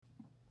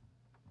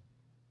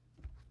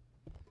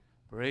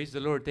Praise the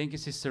Lord. Thank you,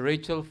 Sister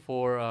Rachel,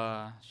 for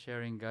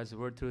sharing God's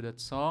word through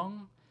that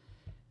song.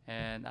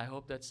 And I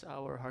hope that's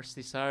our heart's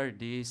desire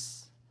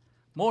this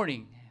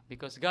morning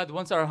because God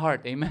wants our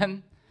heart.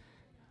 Amen.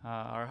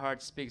 Our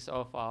heart speaks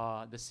of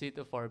the seat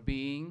of our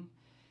being.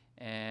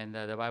 And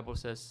the Bible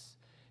says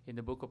in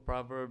the book of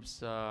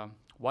Proverbs,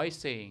 wise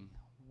saying,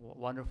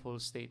 wonderful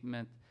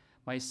statement,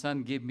 my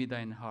son, give me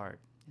thine heart.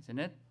 Isn't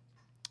it?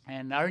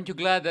 And aren't you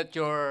glad that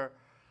your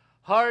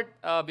heart,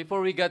 before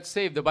we got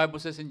saved, the Bible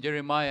says in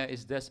Jeremiah,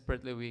 is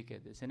desperately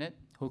wicked, isn't it?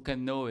 Who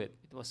can know it?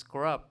 It was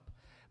corrupt.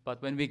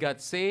 But when we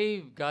got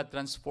saved, God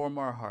transformed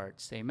our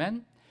hearts.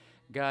 Amen?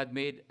 God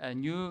made a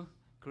new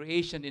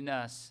creation in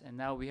us, and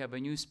now we have a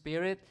new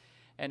spirit,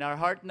 and our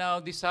heart now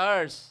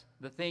desires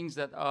the things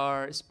that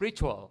are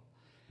spiritual,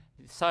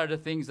 desire the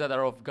things that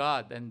are of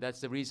God, and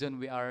that's the reason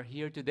we are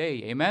here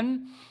today.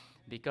 Amen?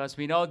 Because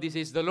we know this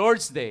is the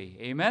Lord's day.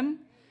 Amen?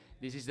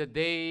 This is the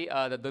day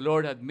that the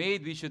Lord had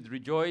made. We should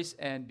rejoice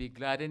and be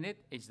glad in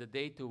it. It's the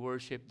day to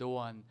worship the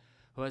one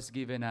who has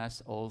given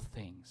us all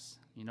things.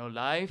 You know,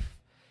 life,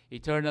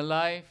 eternal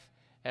life,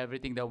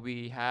 everything that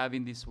we have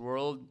in this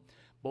world,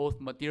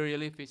 both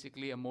materially,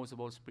 physically, and most of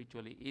all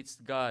spiritually. It's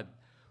God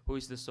who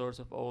is the source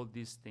of all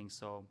these things.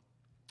 So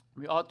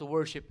we ought to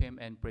worship Him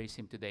and praise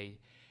Him today.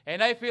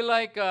 And I feel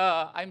like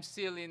I'm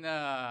still in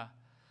a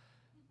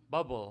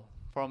bubble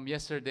from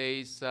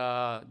yesterday's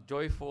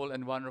joyful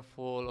and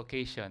wonderful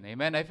occasion.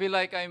 Amen. I feel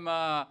like I'm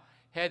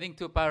heading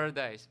to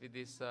paradise with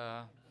this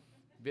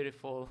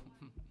beautiful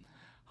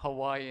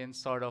Hawaiian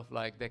sort of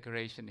like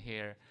decoration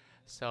here.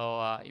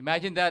 So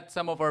imagine that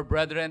some of our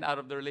brethren out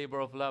of their labor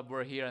of love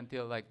were here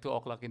until like 2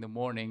 o'clock in the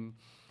morning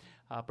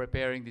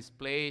preparing this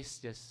place,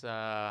 just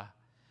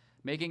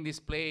making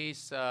this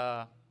place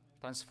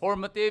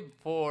transformative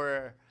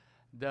for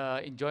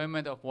the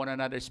enjoyment of one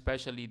another,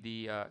 especially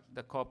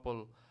the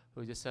couple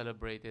who just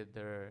celebrated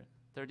their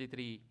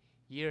 33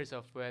 years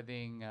of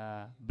wedding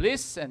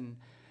bliss and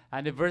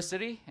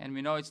anniversary. And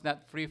we know it's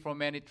not free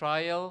from any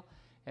trial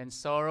and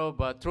sorrow,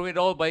 but through it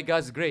all by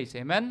God's grace.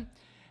 Amen?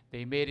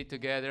 They made it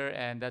together,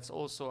 and that's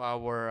also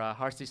our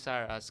heart's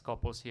desire as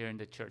couples here in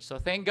the church. So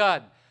thank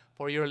God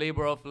for your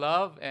labor of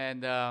love,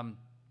 and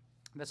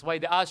that's why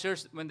the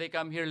ushers, when they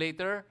come here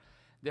later,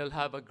 they'll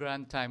have a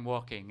grand time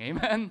walking.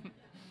 Amen?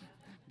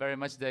 Very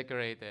much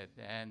decorated.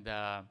 And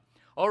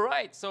all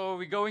right, so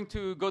we're going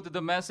to go to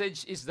the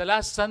message. It's the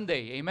last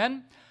Sunday,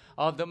 amen,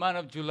 of the month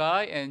of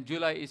July, and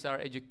July is our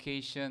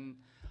education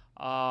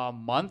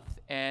month.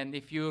 And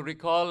if you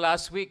recall,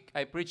 last week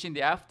I preached in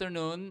the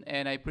afternoon,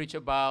 and I preached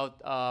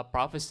about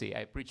prophecy.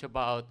 I preached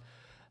about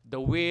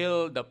the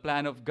will, the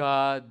plan of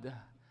God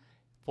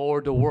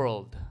for the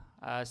world,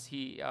 as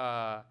He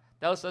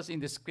tells us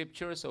in the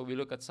Scripture. So we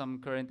look at some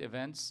current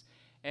events.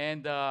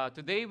 And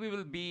today we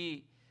will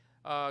be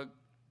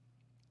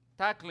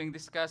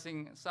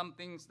discussing some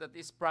things that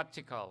is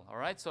practical, all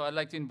right? So I'd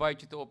like to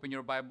invite you to open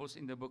your Bibles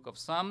in the book of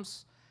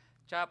Psalms,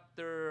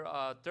 chapter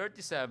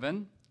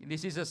 37.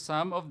 This is a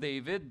Psalm of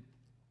David.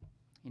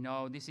 You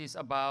know, this is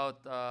about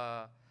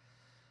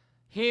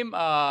him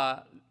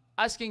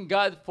asking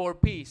God for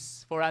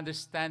peace, for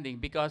understanding,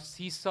 because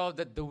he saw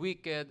that the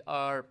wicked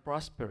are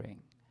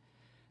prospering.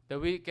 The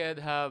wicked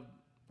have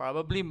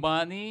probably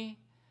money,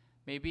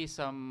 maybe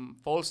some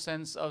false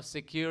sense of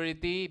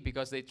security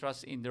because they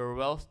trust in their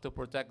wealth to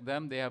protect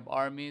them. They have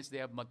armies, they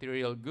have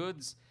material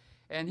goods.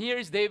 And here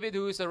is David,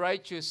 who is a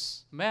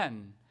righteous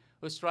man,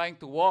 who's trying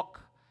to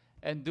walk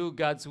and do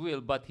God's will,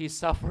 but he's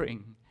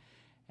suffering.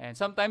 And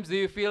sometimes do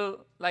you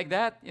feel like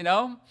that, you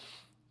know?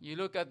 You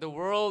look at the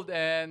world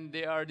and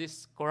there are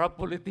these corrupt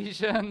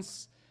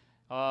politicians,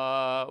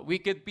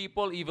 wicked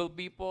people, evil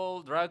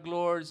people, drug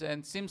lords,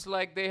 and seems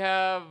like they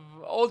have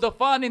all the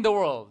fun in the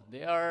world.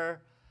 They are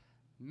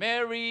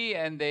merry,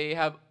 and they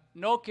have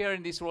no care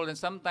in this world, and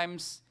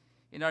sometimes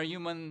in our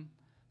human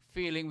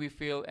feeling we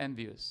feel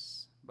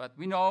envious. But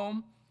we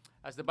know,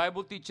 as the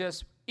Bible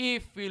teaches,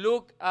 if we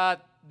look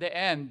at the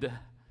end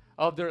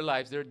of their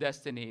lives, their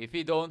destiny, if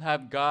we don't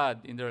have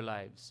God in their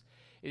lives,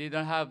 if they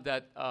don't have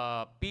that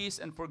peace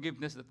and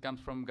forgiveness that comes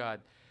from God,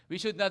 we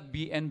should not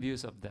be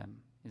envious of them,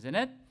 isn't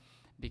it?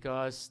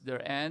 Because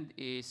their end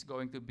is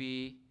going to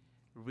be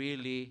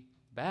really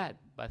bad.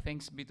 But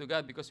thanks be to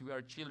God, because we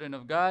are children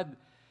of God.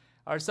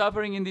 Our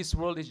suffering in this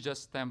world is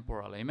just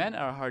temporal. Amen?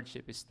 Our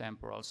hardship is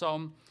temporal.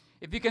 So,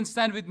 if you can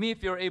stand with me,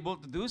 if you're able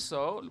to do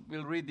so,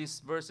 we'll read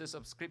these verses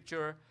of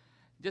Scripture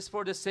just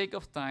for the sake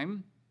of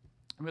time.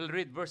 We'll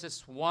read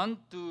verses 1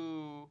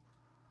 to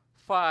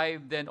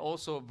 5, then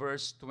also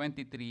verse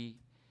 23.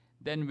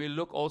 Then we'll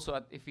look also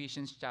at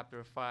Ephesians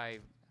chapter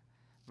 5,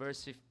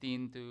 verse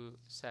 15 to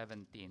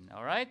 17.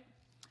 All right?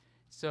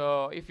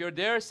 So, if you're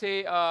there,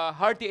 say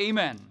hearty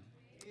amen.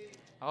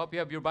 I hope you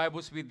have your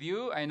Bibles with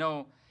you. I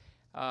know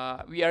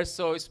we are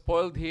so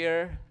spoiled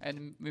here,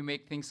 and we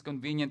make things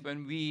convenient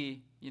when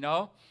we,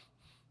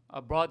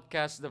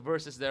 broadcast the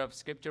verses there of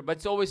Scripture. But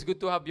it's always good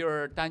to have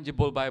your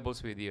tangible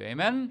Bibles with you.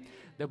 Amen?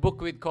 The book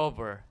with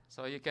cover.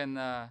 So you can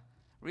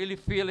really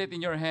feel it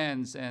in your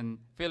hands and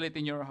feel it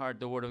in your heart,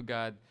 the Word of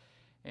God.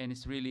 and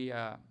it's really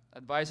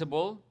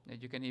advisable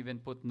that you can even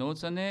put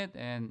notes on it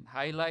and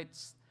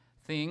highlights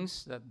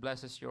things that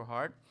blesses your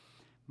heart.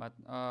 But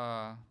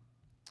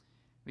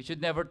we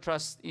should never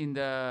trust in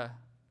the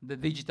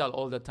digital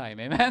all the time.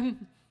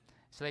 Amen.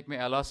 It's like me.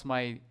 I lost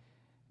my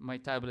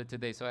tablet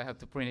today, so I have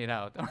to print it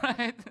out. All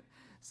right.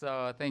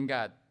 So thank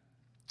God.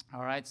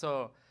 All right.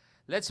 So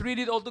let's read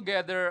it all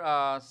together.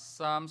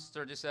 Psalms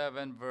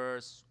 37,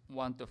 verse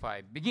 1 to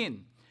 5.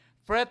 Begin.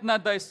 Fret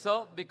not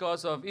thyself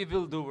because of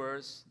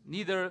evildoers,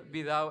 neither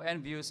be thou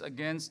envious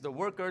against the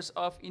workers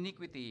of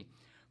iniquity.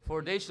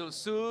 For they shall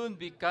soon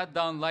be cut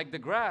down like the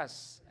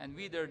grass, and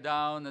wither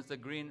down as the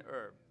green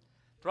herb.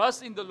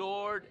 Trust in the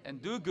Lord,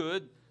 and do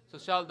good, so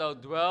shalt thou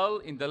dwell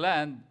in the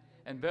land,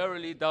 and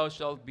verily thou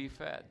shalt be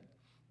fed.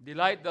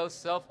 Delight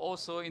thyself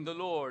also in the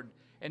Lord,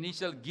 and he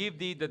shall give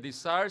thee the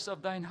desires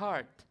of thine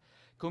heart.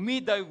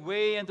 Commit thy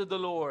way unto the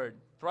Lord,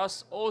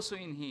 trust also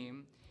in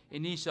him,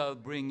 and he shall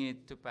bring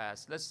it to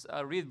pass. Let's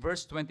read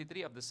verse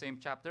 23 of the same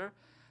chapter.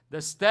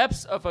 The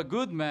steps of a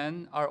good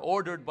man are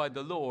ordered by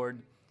the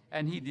Lord,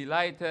 and he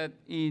delighteth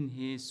in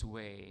his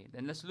way.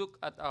 Then let's look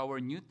at our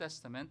New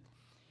Testament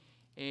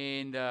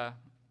in the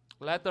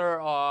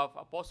letter of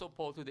Apostle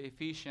Paul to the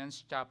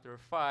Ephesians, chapter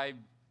 5,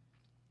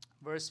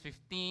 verse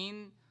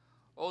 15,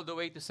 all the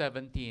way to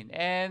 17.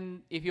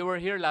 And if you were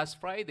here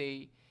last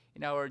Friday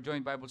in our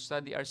joint Bible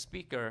study, our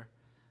speaker,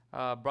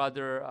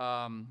 Brother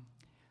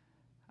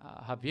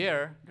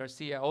Javier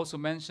Garcia, also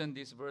mentioned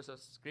this verse of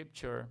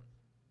Scripture,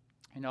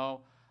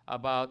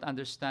 about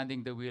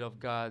understanding the will of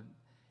God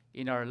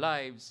in our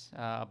lives,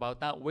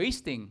 about not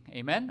wasting,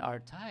 amen, our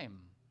time,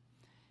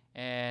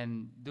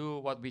 and do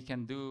what we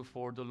can do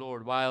for the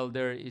Lord while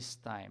there is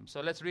time.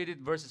 So let's read it,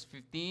 verses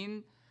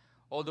 15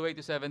 all the way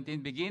to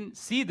 17. Begin.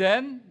 See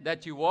then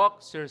that you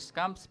walk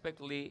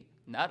circumspectly,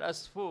 not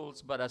as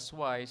fools, but as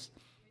wise,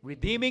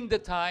 redeeming the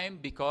time,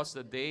 because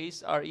the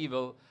days are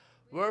evil.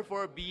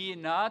 Wherefore be ye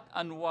not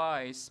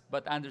unwise,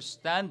 but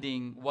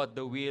understanding what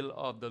the will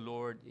of the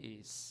Lord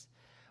is.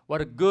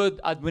 What a good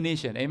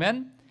admonition.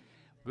 Amen?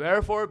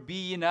 Wherefore be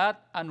ye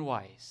not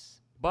unwise,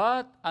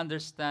 but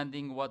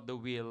understanding what the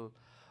will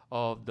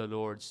of the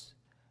Lord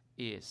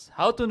is.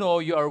 How to know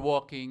you are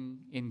walking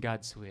in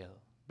God's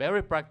will.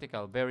 Very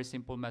practical, very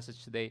simple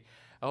message today.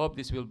 I hope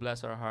this will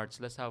bless our hearts.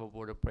 Let's have a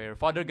word of prayer.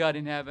 Father God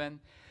in heaven,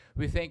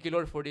 we thank you,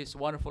 Lord, for this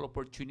wonderful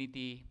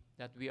opportunity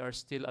that we are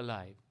still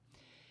alive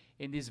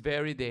in this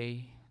very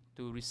day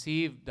to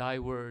receive thy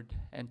word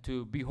and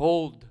to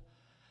behold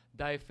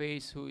thy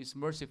face, who is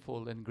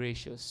merciful and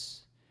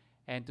gracious,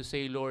 and to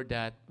say, Lord,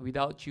 that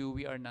without you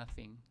we are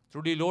nothing.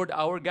 Truly, Lord,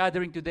 our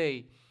gathering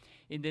today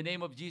in the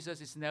name of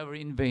Jesus is never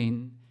in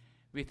vain.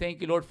 We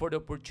thank you, Lord, for the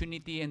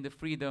opportunity and the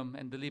freedom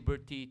and the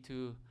liberty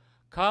to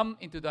come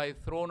into thy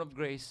throne of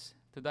grace,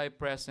 to thy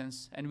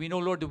presence. And we know,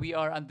 Lord, that we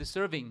are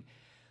undeserving.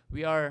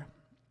 We are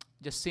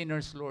just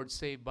sinners, Lord,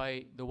 saved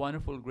by the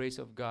wonderful grace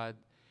of God.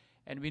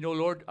 And we know,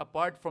 Lord,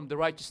 apart from the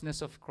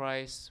righteousness of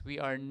Christ, we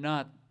are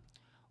not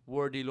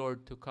worthy,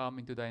 Lord, to come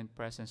into thy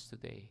presence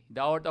today.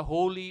 Thou art a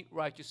holy,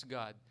 righteous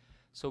God.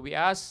 So we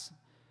ask,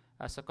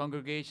 as a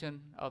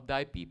congregation of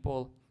thy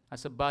people,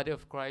 as a body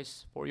of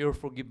Christ, for your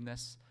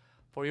forgiveness,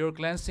 for your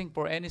cleansing,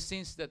 for any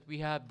sins that we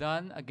have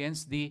done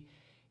against thee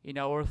in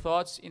our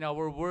thoughts, in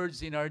our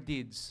words, in our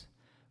deeds.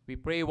 We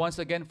pray once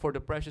again for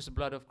the precious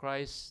blood of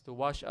Christ to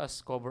wash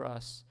us, cover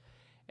us.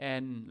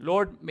 And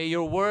Lord, may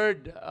your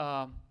word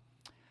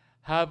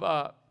have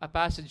a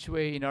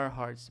passageway in our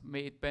hearts.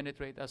 May it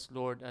penetrate us,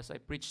 Lord, as I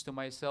preach to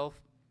myself,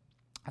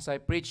 as I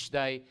preach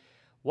thy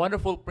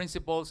wonderful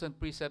principles and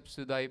precepts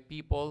to thy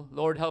people.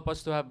 Lord, help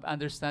us to have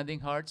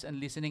understanding hearts and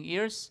listening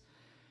ears.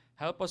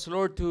 Help us,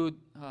 Lord, to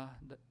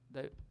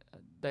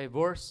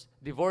divorce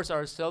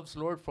ourselves,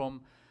 Lord,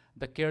 from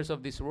the cares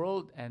of this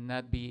world and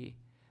not be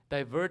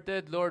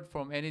diverted, Lord,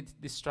 from any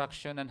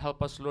distraction. And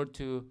help us, Lord,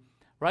 to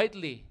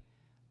rightly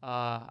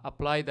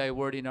apply thy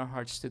word in our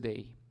hearts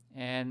today.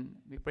 And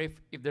we pray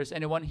if there's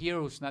anyone here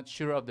who's not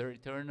sure of their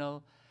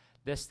eternal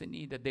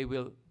destiny, that they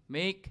will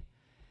make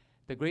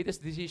the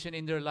greatest decision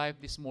in their life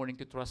this morning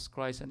to trust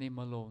Christ and him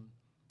alone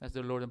as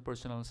their Lord and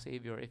personal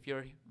Savior. If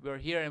we're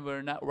here and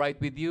we're not right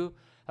with you,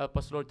 help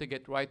us, Lord, to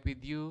get right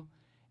with you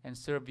and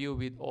serve you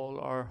with all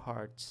our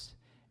hearts.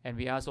 And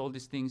we ask all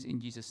these things in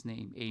Jesus'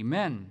 name.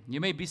 Amen.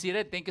 You may be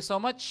seated. Thank you so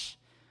much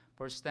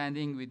for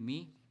standing with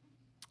me.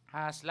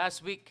 As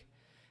last week,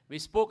 we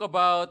spoke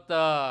about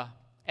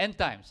end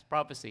times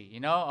prophecy.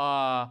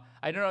 I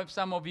don't know if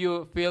some of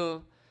you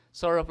feel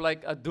sort of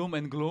like a doom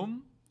and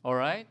gloom, all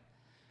right?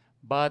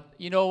 But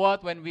you know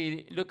what? When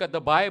we look at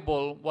the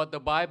Bible, what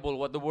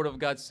the Word of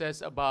God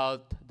says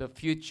about the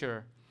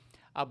future,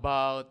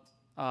 about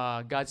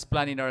God's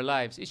plan in our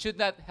lives, it should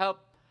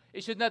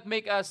not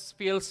make us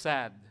feel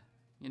sad,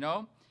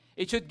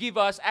 It should give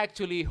us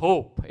actually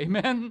hope,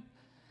 amen?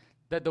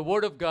 That the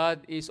Word of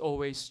God is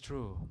always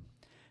true.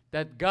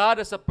 That God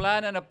has a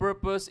plan and a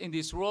purpose in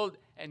this world,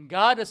 and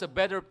God has a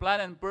better plan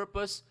and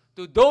purpose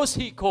to those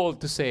He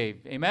called to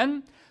save.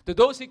 Amen? To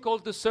those He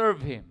called to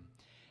serve Him.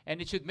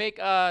 And it should make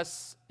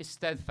us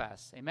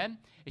steadfast. Amen?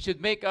 It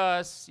should make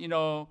us,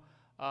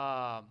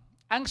 uh,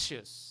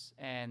 anxious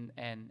and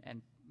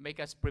make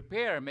us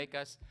prepare, make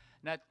us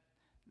not,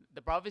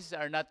 the prophecies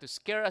are not to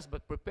scare us,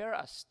 but prepare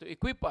us, to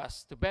equip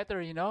us to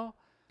better,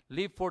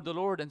 live for the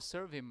Lord and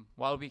serve Him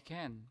while we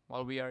can,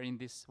 while we are in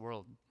this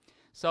world.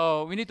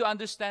 So we need to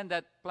understand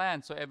that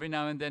plan. So every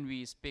now and then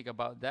we speak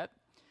about that.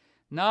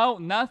 Now,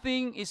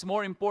 nothing is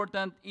more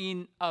important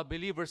in a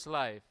believer's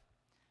life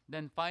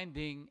than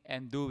finding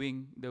and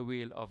doing the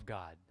will of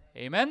God.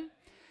 Amen?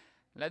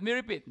 Let me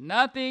repeat.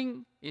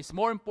 Nothing is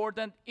more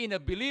important in a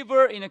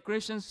believer, in a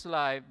Christian's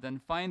life, than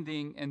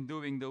finding and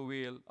doing the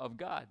will of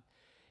God.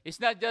 It's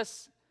not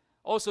just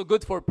also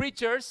good for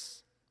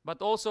preachers,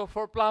 but also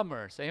for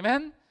plumbers.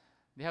 Amen?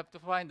 They have to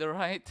find the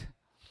right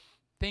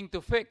thing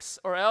to fix,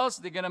 or else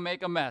they're going to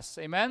make a mess.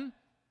 Amen?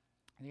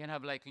 They're going to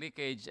have like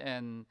leakage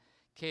and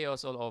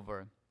chaos all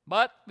over.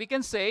 But we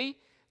can say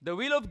the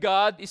will of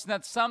God is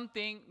not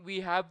something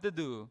we have to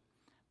do,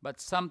 but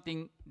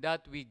something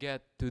that we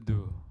get to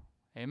do.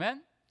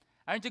 Amen?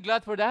 Aren't you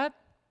glad for that?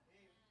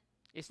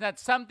 It's not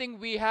something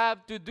we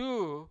have to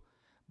do,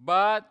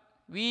 but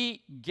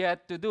we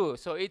get to do.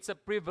 So it's a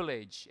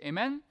privilege.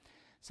 Amen?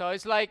 So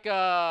it's like,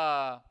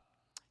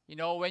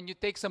 when you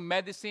take some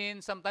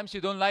medicine, sometimes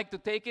you don't like to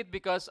take it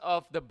because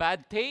of the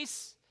bad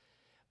taste,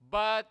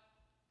 but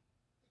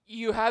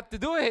you have to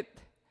do it.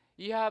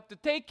 You have to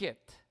take it.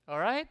 All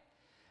right?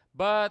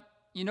 But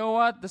you know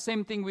what? The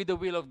same thing with the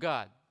will of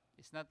God.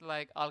 It's not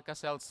like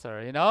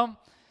Alka-Seltzer,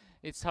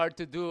 It's hard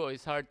to do,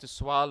 it's hard to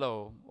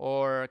swallow,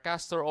 or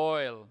castor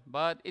oil.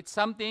 But it's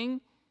something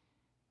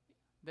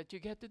that you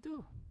get to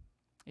do.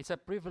 It's a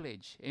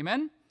privilege.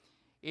 Amen?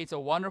 It's a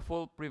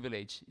wonderful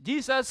privilege.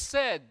 Jesus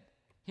said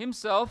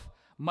Himself,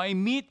 "My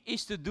meat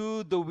is to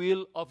do the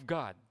will of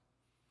God."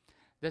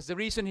 That's the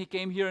reason He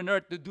came here on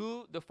earth, to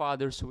do the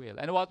Father's will.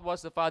 And what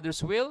was the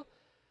Father's will?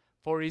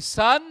 For His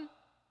Son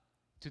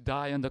to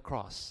die on the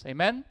cross.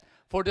 Amen?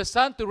 For the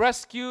Son to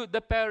rescue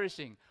the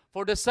perishing.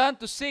 For the Son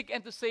to seek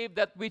and to save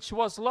that which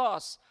was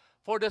lost.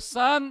 For the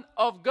Son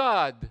of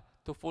God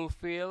to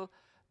fulfill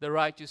the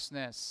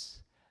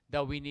righteousness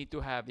that we need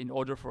to have in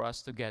order for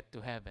us to get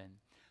to heaven.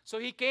 So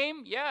He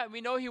came,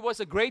 we know He was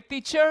a great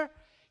teacher.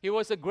 He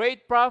was a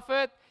great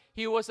prophet.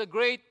 He was a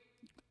great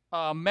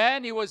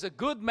man. He was a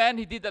good man.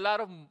 He did a lot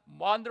of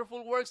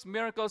wonderful works,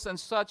 miracles and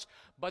such.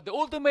 But the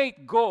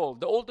ultimate goal,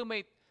 the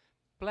ultimate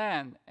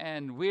plan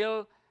and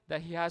will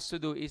that He has to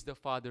do is the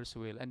Father's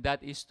will, and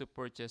that is to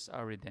purchase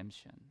our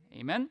redemption.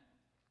 Amen?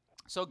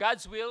 So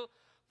God's will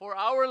for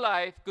our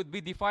life could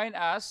be defined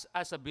as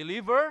a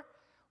believer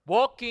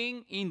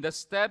walking in the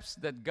steps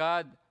that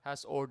God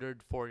has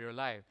ordered for your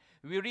life.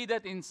 We read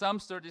that in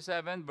Psalms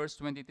 37 verse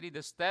 23,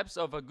 the steps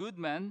of a good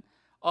man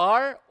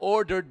are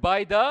ordered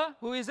by the,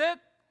 who is it?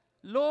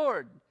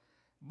 Lord.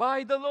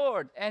 By the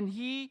Lord. And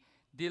He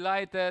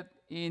delighted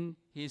in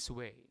His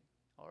way.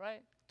 All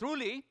right?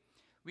 Truly,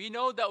 we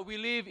know that we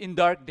live in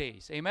dark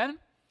days. Amen?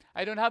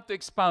 I don't have to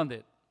expound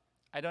it.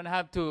 I don't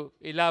have to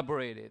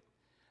elaborate it.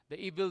 The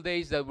evil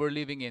days that we're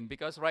living in.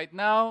 Because right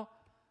now,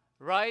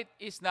 right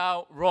is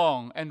now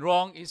wrong, and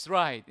wrong is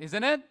right.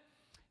 Isn't it?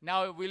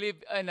 Now we live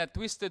in a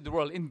twisted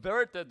world,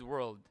 inverted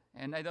world.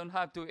 And I don't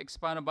have to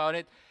expound about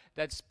it.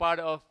 That's part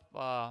of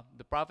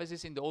the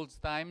prophecies in the old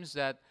times,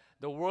 that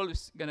the world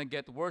is going to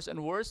get worse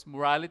and worse,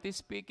 morality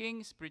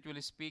speaking,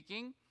 spiritually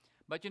speaking.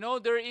 But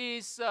there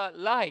is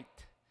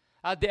light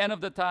at the end of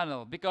the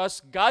tunnel,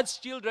 because God's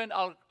children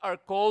are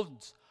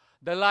called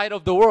the light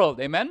of the world.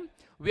 Amen?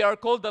 We are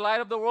called the light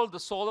of the world, the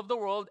soul of the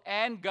world,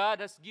 and God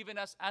has given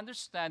us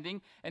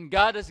understanding, and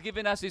God has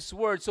given us His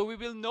word, so we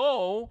will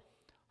know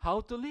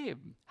how to live,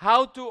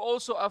 how to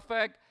also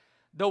affect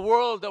the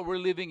world that we're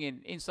living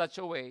in such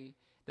a way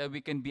that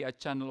we can be a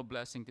channel of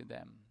blessing to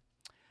them.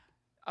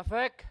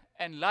 Affect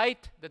and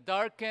light the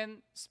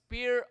darkened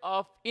sphere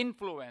of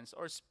influence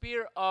or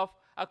sphere of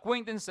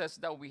acquaintances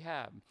that we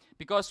have.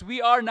 Because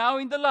we are now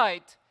in the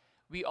light,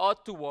 we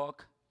ought to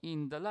walk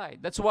in the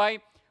light. That's why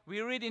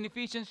we read in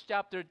Ephesians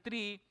chapter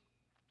 3,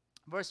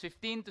 verse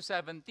 15 to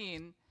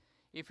 17.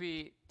 If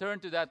we turn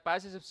to that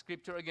passage of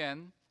Scripture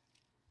again,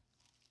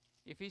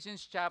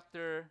 Ephesians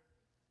chapter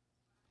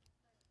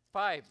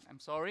 5,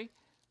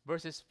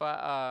 verses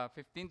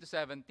 15 to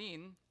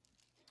 17.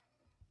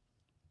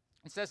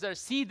 It says there,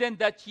 "See then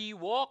that ye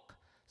walk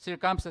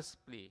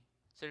circumspectly.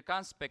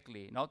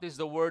 Notice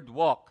the word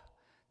walk.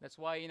 That's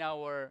why in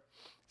our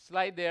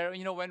slide there,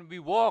 when we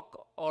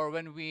walk or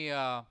when we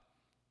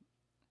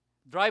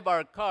drive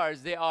our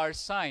cars, they are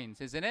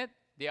signs, isn't it?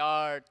 They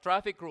are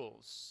traffic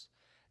rules.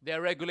 They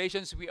are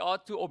regulations we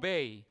ought to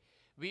obey.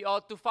 We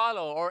ought to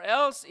follow. Or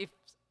else, if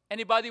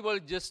anybody will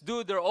just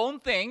do their own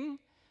thing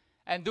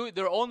and do it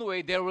their own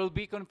way, there will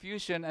be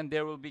confusion and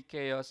there will be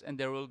chaos and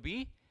there will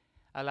be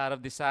a lot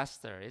of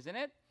disaster, isn't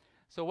it?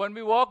 So when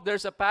we walk,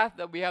 there's a path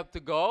that we have to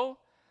go.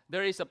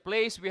 There is a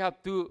place we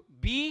have to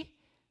be.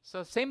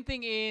 So same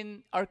thing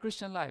in our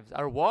Christian lives.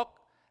 Our walk,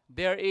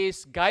 there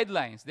is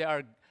guidelines.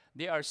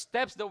 There are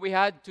steps that we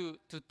had to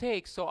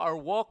take, so our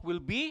walk will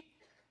be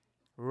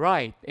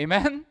right.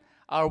 Amen?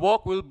 Our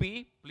walk will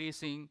be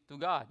pleasing to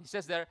God. He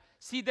says there,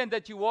 See then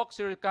that you walk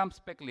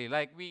circumspectly.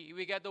 Like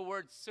we get the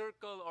word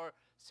circle or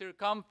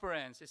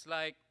circumference. It's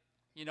like,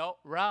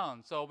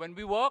 round. So when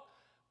we walk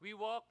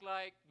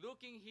like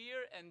looking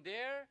here and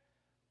there,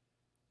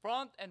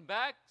 front and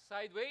back,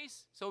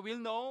 sideways, so we'll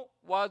know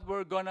where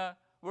we're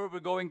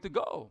going to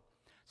go.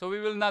 So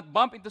we will not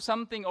bump into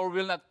something or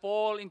will not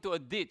fall into a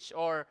ditch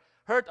or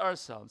hurt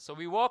ourselves. So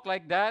we walk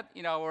like that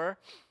in our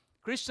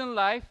Christian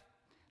life,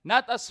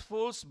 not as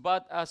fools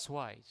but as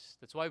wise.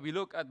 That's why we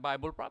look at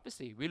Bible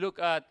prophecy. We look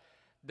at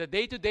the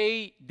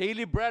day-to-day,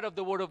 daily bread of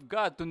the Word of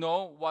God to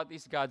know what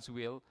is God's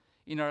will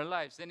in our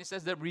lives. Then it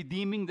says that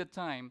redeeming the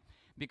time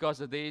because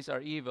the days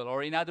are evil.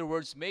 Or in other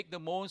words, make the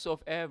most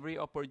of every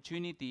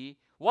opportunity.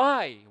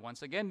 Why?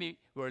 Once again,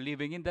 we're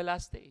living in the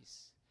last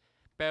days.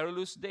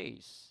 Perilous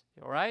days.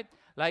 All right?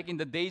 Like in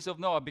the days of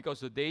Noah,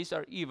 because the days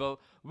are evil.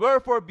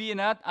 Wherefore be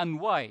not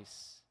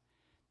unwise.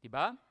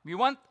 Diba? We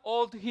want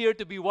all here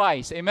to be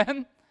wise.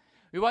 Amen?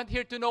 We want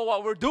here to know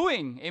what we're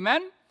doing.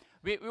 Amen?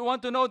 We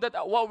want to know that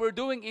what we're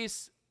doing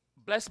is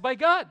blessed by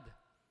God.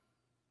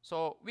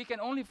 So we can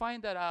only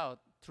find that out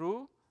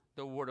through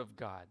the Word of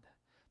God,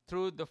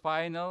 through the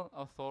final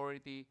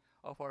authority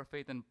of our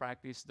faith and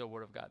practice the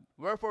Word of God.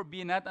 Wherefore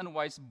be not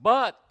unwise,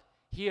 but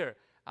here,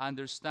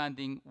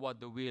 understanding what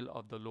the will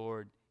of the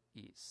Lord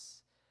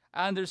is.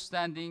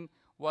 Understanding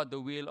what the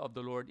will of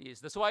the Lord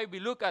is. That's why we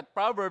look at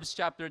Proverbs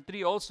chapter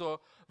 3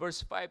 also,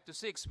 verse 5 to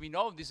 6. We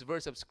know this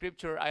verse of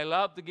Scripture. I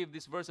love to give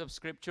this verse of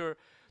Scripture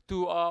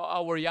to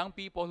our young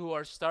people who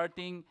are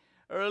starting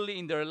early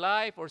in their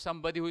life or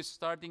somebody who is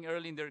starting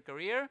early in their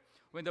career.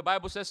 When the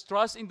Bible says,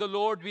 trust in the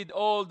Lord with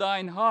all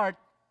thine heart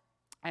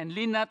and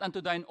lean not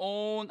unto thine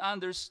own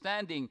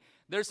understanding.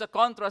 There's a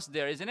contrast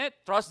there, isn't it?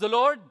 Trust the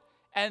Lord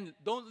and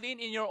don't lean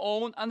in your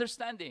own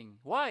understanding.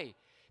 Why?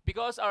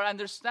 Because our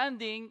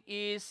understanding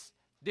is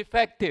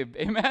defective.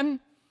 Amen?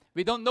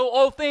 We don't know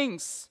all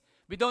things.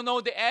 We don't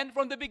know the end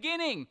from the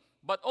beginning.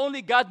 But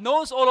only God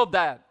knows all of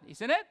that,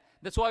 isn't it?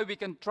 That's why we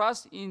can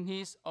trust in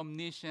His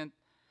omniscient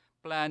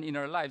plan in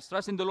our lives.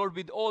 Trust in the Lord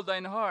with all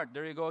thine heart.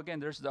 There you go again.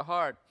 There's the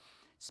heart.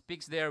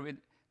 Speaks there with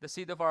the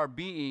seed of our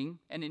being.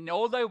 And in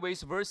all thy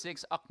ways, verse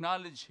 6,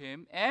 acknowledge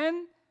Him,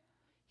 and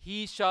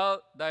He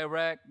shall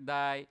direct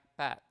thy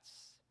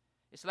paths.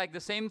 It's like the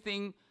same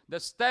thing. The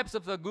steps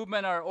of the good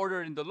man are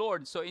ordered in the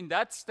Lord. So in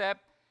that step,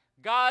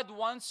 God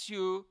wants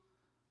you,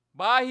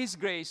 by His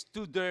grace,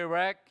 to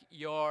direct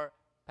your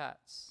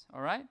paths.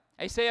 All right?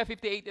 Isaiah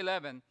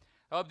 58:11.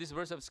 I hope this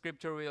verse of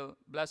Scripture will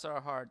bless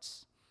our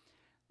hearts.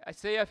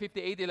 Isaiah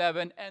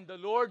 58:11, and the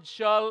Lord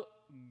shall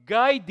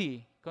guide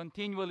thee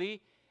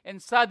continually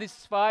and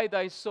satisfy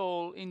thy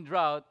soul in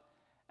drought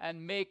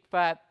and make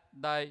fat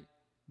thy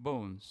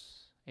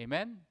bones.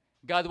 Amen?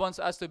 God wants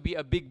us to be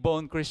a big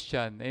bone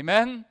Christian.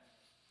 Amen?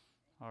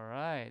 All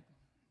right.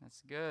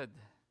 That's good.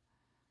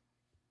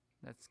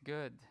 That's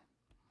good.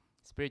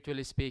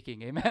 Spiritually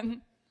speaking.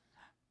 Amen?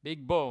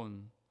 Big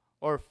bone.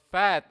 Or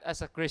fat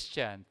as a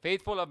Christian.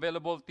 Faithful,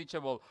 available,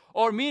 teachable.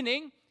 Or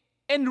meaning,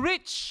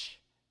 enrich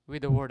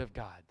with the Word of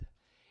God.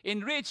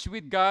 Enrich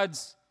with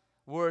God's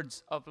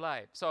words of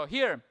life. So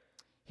hear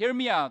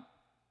me out.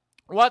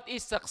 What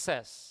is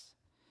success?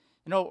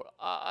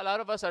 A lot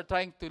of us are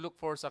trying to look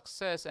for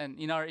success, and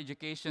in our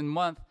education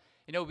month,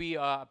 we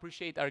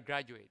appreciate our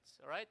graduates,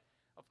 all right?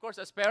 Of course,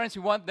 as parents,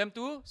 we want them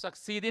to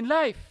succeed in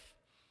life.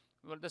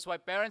 Well, that's why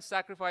parents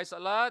sacrifice a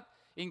lot,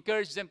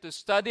 encourage them to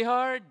study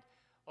hard,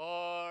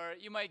 or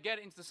you might get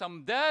into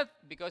some debt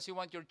because you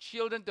want your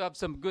children to have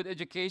some good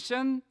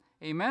education.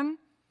 Amen?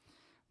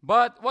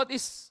 But what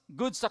is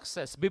good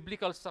success,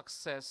 biblical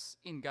success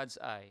in God's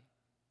eye?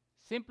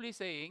 Simply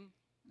saying,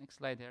 next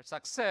slide here,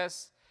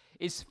 success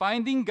is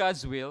finding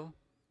God's will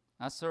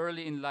as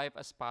early in life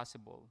as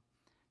possible,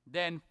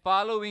 then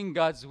following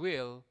God's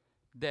will,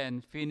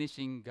 then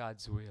finishing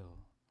God's will.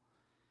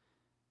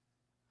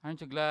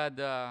 Aren't you glad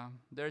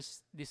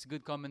there's this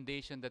good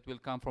commendation that will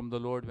come from the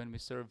Lord when we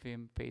serve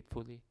Him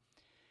faithfully?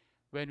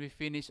 When we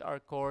finish our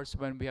course,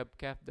 when we have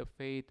kept the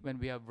faith, when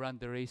we have run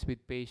the race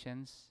with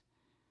patience.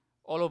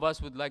 All of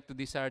us would like to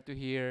desire to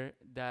hear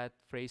that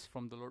phrase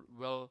from the Lord,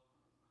 well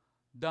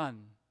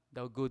done,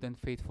 thou good and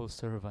faithful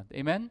servant.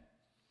 Amen?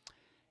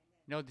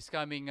 This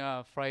coming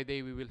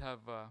Friday, we will have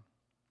a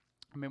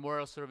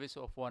memorial service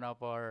of one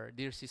of our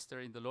dear sister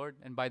in the Lord.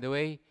 And by the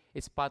way,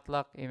 it's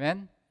potluck.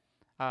 Amen?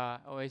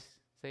 Always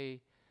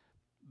say,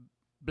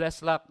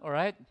 bless luck, all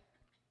right?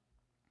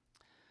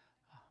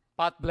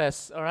 Pot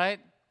bless, all right?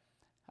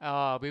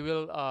 We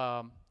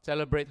will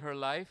celebrate her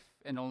life,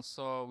 and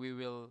also we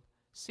will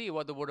see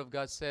what the Word of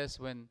God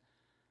says when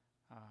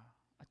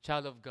a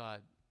child of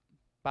God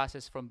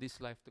passes from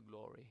this life to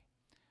glory.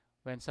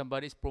 When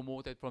somebody is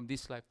promoted from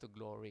this life to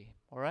glory,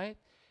 all right?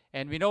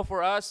 And we know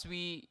for us,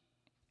 we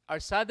are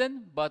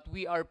saddened, but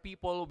we are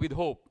people with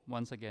hope,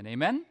 once again.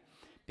 Amen?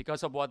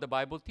 Because of what the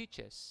Bible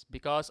teaches,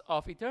 because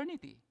of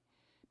eternity,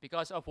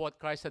 because of what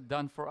Christ had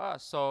done for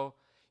us. So,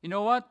 you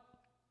know what?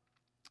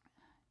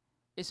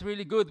 It's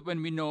really good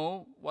when we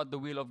know what the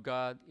will of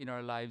God in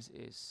our lives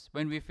is,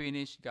 when we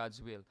finish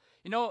God's will.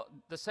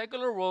 The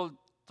secular world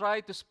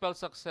try to spell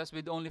success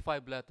with only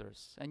 5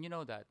 letters. And you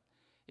know that.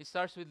 It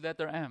starts with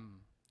letter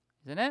M.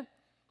 Isn't it?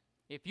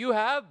 If you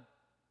have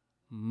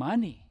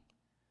money,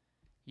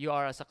 you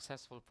are a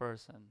successful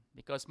person.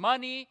 Because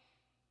money,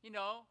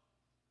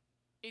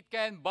 it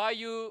can buy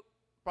you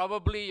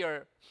probably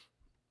your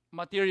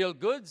material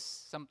goods.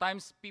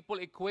 Sometimes people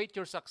equate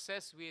your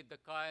success with the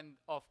kind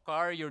of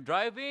car you're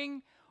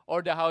driving,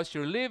 or the house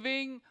you're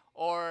living,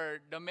 or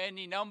the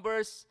many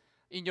numbers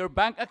in your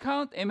bank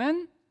account.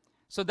 Amen?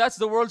 So that's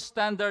the world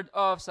standard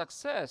of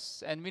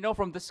success. And we know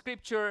from the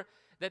scripture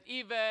that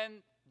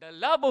even the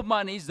love of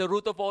money is the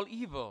root of all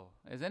evil.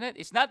 Isn't it?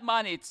 It's not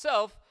money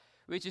itself,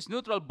 which is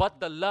neutral, but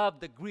the love,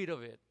 the greed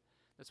of it.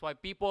 That's why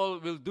people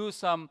will do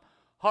some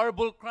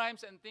horrible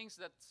crimes and things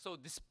that's so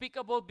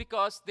despicable,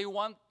 because they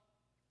want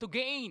to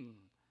gain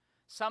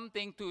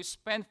something to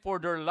spend for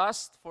their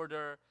lust, for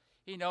their,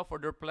 for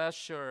their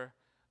pleasure,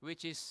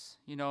 which is,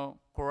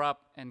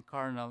 corrupt and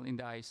carnal in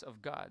the eyes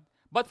of God.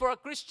 But for a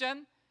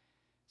Christian,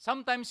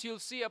 sometimes you'll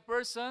see a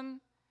person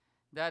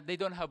that they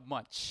don't have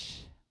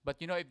much. But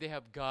if they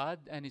have God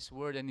and His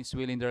Word and His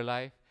will in their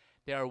life,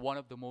 they are one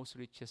of the most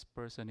richest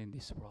person in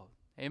this world.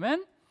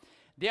 Amen?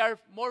 They are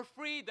more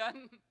free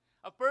than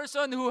a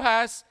person who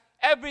has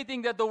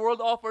everything that the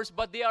world offers,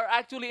 but they are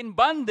actually in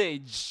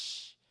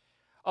bondage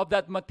of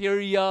that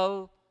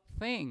material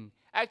thing.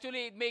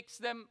 Actually, it makes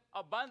them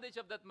a bondage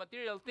of that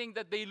material thing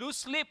that they lose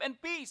sleep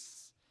and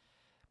peace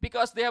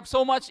because they have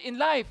so much in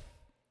life.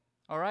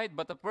 All right?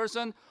 But a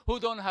person who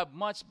don't have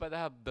much but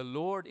have the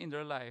Lord in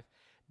their life,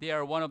 they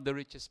are one of the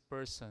richest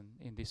person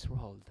in this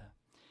world.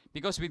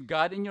 Because with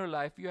God in your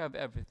life, you have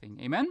everything.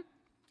 Amen?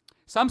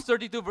 Psalms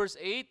 32 verse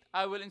 8,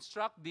 I will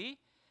instruct thee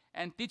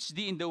and teach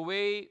thee in the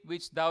way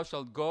which thou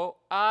shalt go.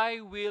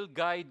 I will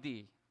guide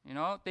thee.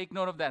 Take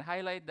note of that.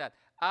 Highlight that.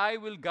 I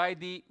will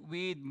guide thee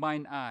with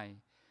mine eye.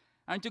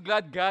 Aren't you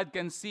glad God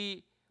can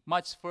see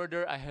much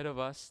further ahead of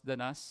us than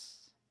us?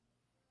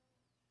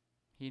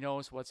 He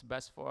knows what's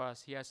best for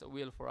us. He has a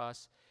will for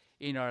us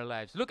in our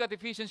lives. Look at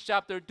Ephesians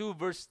chapter 2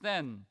 verse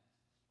 10.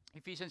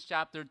 Ephesians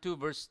chapter 2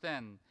 verse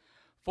 10.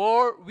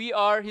 For we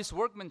are His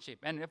workmanship.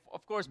 And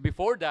of course,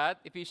 before that,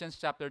 Ephesians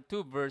chapter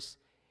 2 verse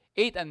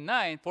 8 and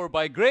 9. For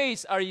by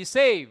grace are ye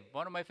saved.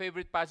 One of my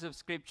favorite passages of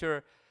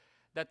scripture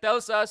that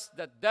tells us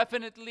that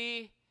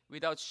definitely,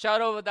 without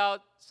shadow of a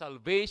doubt,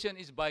 salvation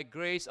is by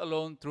grace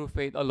alone, through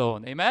faith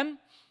alone. Amen?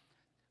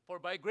 For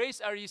by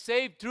grace are ye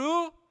saved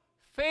through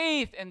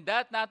faith, and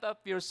that not of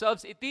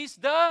yourselves. It is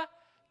the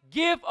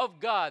gift of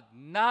God,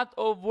 not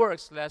of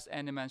works, lest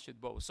any man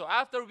should boast. So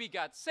after we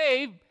got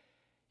saved,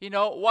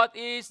 what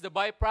is the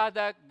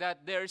byproduct?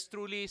 That there's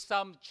truly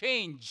some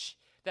change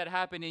that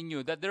happened in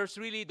you. That there's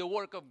really the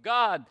work of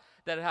God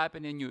that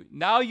happened in you.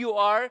 Now you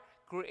are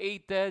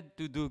created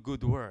to do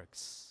good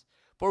works.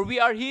 For we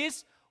are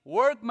His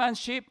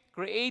workmanship,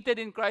 created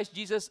in Christ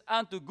Jesus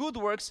unto good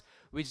works,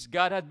 which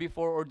God had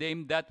before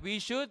ordained that we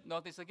should,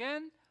 notice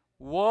again,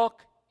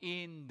 walk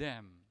in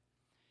them.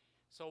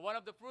 So one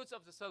of the fruits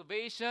of the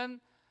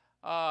salvation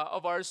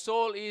of our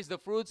soul is the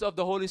fruits of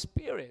the Holy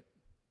Spirit.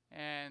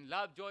 And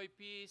love, joy,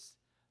 peace,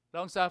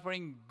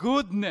 long-suffering,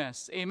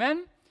 goodness.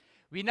 Amen?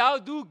 We now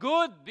do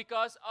good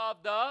because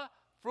of the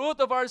fruit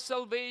of our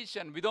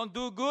salvation. We don't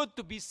do good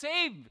to be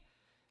saved.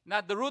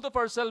 Not the root of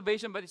our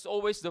salvation, but it's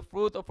always the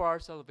fruit of our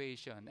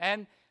salvation.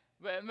 And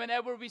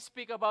whenever we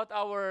speak about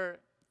our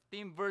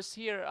theme verse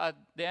here at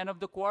the end of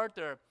the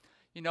quarter,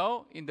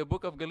 in the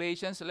book of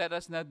Galatians, let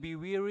us not be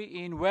weary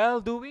in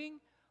well-doing,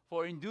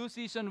 for in due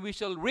season we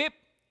shall reap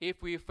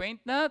if we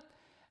faint not.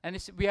 And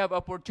if we have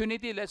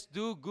opportunity, let's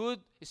do good,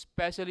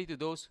 especially to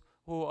those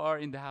who are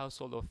in the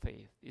household of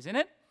faith. Isn't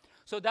it?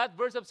 So that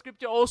verse of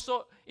scripture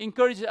also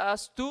encourages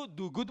us to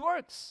do good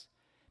works.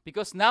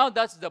 Because now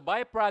that's the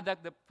byproduct,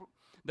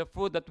 the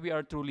fruit that we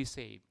are truly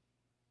saved.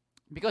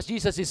 Because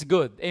Jesus is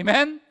good.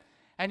 Amen?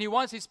 And He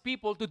wants His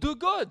people to do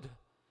good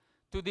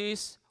to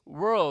this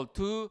world,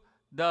 to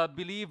the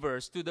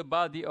believers, to the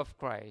body of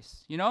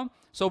Christ.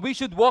 So we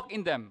should walk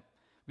in them.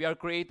 We are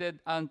created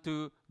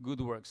unto good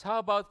works. How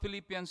about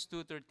Philippians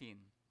 2:13?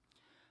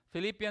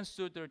 Philippians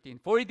 2:13.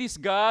 For it is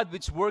God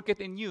which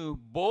worketh in you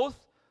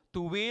both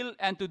to will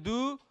and to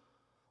do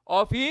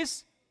of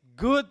His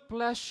good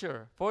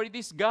pleasure. For it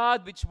is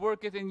God which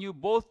worketh in you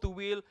both to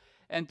will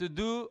and to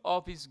do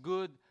of His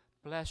good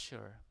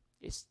pleasure.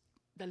 It's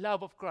the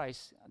love of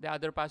Christ, the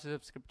other passage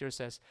of scripture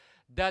says,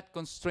 that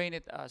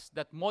constraineth us,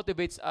 that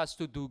motivates us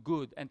to do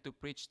good and to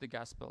preach the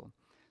gospel.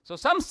 So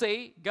some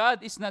say,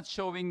 God is not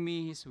showing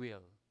me His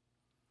will.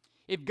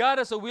 If God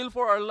has a will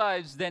for our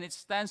lives, then it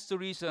stands to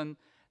reason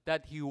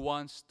that He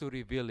wants to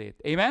reveal it.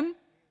 Amen?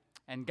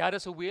 And God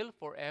has a will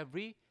for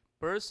every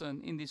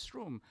person in this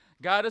room.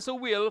 God has a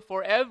will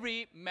for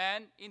every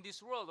man in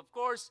this world. Of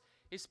course,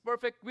 His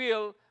perfect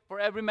will for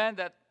every man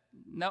that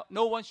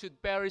no one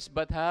should perish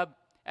but have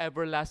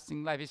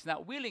everlasting life. He's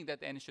not willing that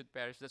any should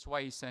perish. That's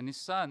why He sent His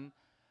Son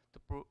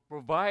to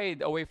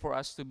provide a way for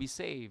us to be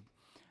saved.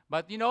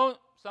 But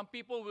some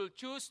people will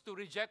choose to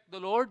reject the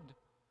Lord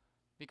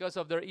because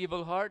of their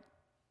evil heart.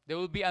 They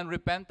will be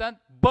unrepentant.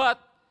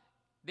 But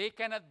they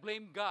cannot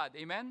blame God,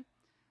 amen,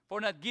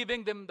 for not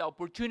giving them the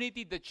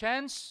opportunity, the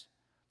chance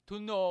to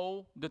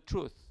know the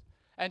truth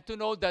and to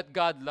know that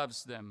God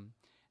loves them.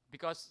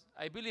 Because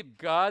I believe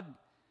God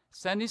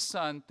sent His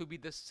Son to be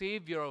the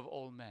Savior of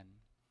all men.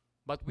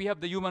 But we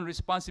have the human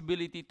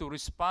responsibility to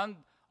respond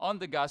on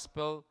the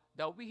gospel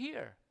that we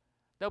hear,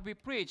 that we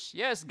preach.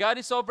 Yes, God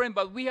is sovereign,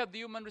 but we have the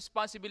human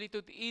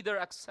responsibility to either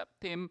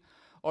accept Him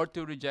or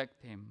to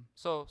reject Him.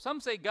 So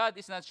some say God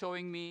is not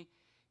showing me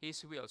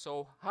His will.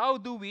 So how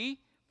do we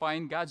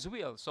find God's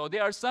will? So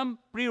there are some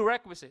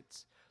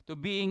prerequisites to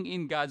being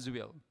in God's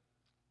will.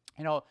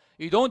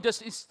 You don't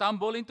just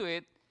stumble into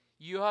it.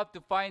 You have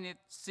to find it,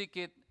 seek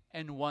it,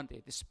 and want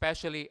it,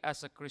 especially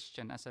as a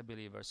Christian, as a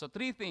believer. So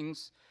 3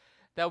 things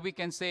that we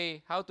can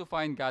say how to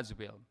find God's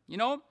will. We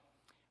know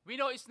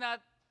it's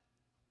not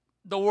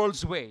the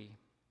world's way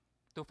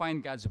to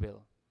find God's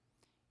will.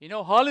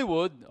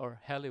 Hollywood or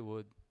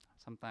Hollywood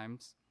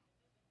sometimes,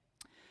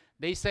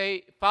 they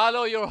say,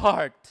 follow your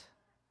heart.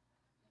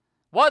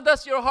 What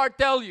does your heart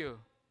tell you?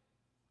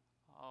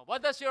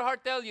 What does your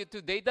heart tell you?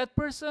 To date that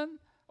person?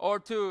 Or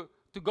to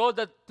go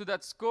to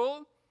that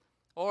school?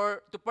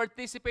 Or to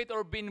participate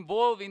or be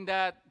involved in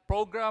that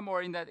program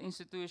or in that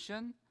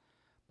institution?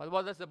 But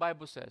what does the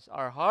Bible says?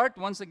 Our heart,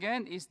 once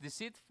again, is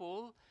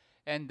deceitful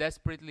and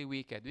desperately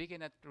wicked. We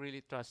cannot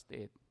really trust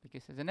it.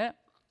 Because, isn't it?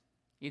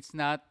 It's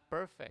not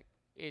perfect.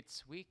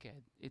 It's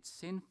wicked. It's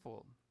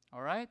sinful.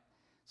 All right?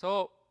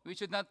 So, we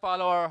should not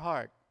follow our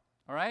heart.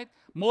 All right?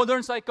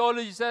 Modern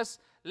psychology says,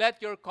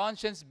 let your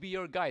conscience be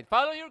your guide.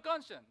 Follow your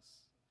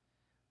conscience.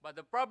 But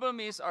the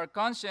problem is our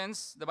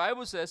conscience, the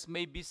Bible says,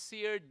 may be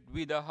seared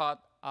with a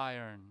hot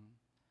iron.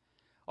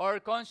 Our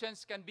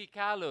conscience can be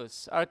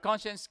callous. Our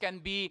conscience can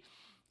be,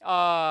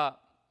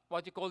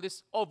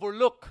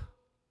 overlook.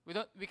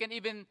 We can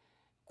even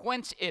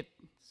quench it,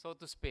 so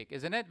to speak,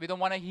 isn't it? We don't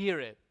want to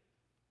hear it.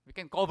 We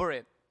can cover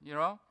it,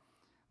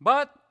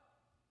 But,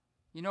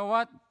 you know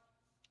what?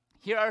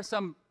 Here are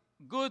some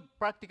good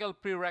practical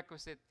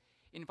prerequisites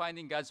in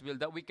finding God's will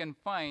that we can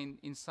find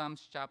in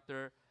Psalms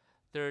chapter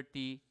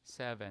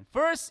 37.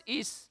 First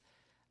is,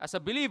 as a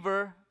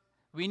believer,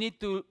 we need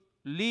to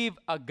live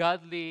a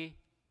godly,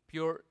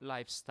 pure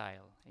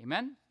lifestyle.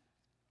 Amen?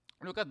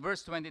 Look at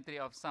verse 23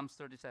 of Psalms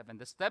 37.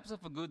 The steps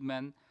of a good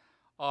man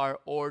are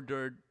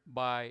ordered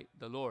by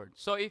the Lord.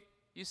 So if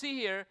you see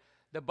here,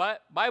 the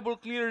Bible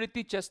clearly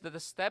teaches that the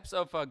steps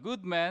of a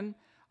good man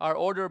are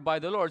ordered by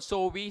the Lord.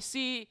 So we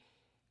see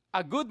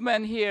a good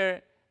man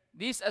here.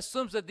 This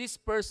assumes that this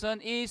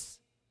person is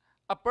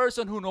a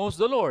person who knows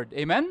the Lord.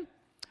 Amen?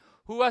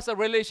 Who has a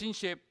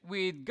relationship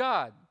with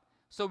God.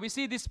 So we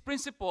see this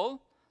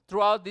principle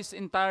throughout this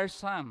entire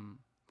psalm.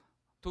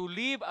 To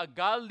live a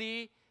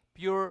godly,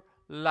 pure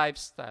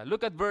lifestyle.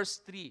 Look at verse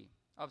 3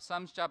 of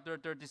Psalms chapter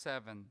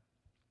 37.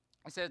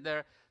 It says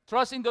there,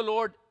 trust in the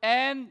Lord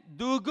and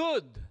do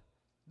good.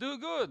 Do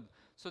good.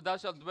 So thou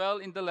shalt dwell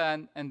in the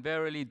land, and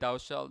verily thou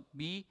shalt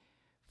be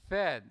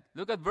fed.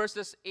 Look at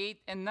verses 8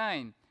 and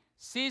 9.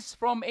 Cease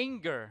from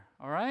anger.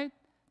 All right?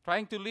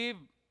 Trying to live,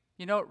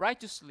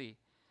 righteously.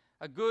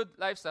 A good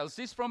lifestyle.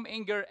 Cease from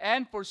anger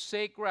and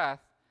forsake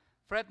wrath.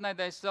 Fret not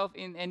thyself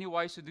in any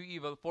wise to do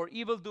evil, for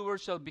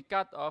evildoers shall be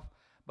cut off,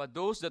 but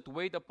those that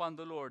wait upon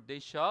the Lord, they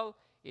shall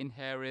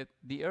inherit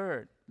the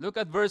earth. Look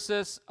at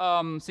verses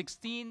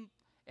 16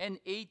 and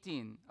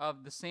 18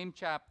 of the same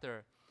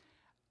chapter.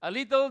 A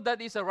little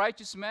that is a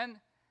righteous man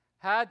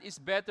had is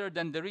better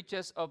than the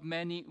riches of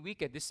many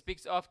wicked. This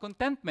speaks of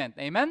contentment.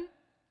 Amen?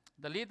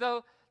 The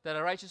little that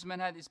a righteous man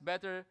had is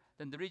better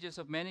than the riches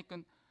of many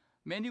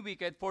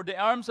wicked. For the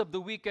arms of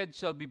the wicked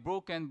shall be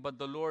broken, but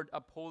the Lord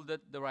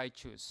upholdeth the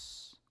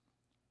righteous.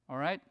 All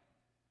right?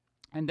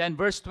 And then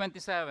verse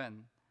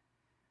 27.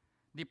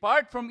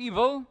 Depart from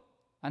evil.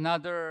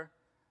 Another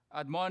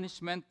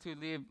admonishment to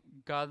live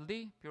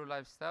godly, pure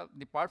lifestyle.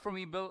 Depart from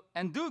evil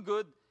and do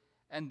good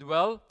and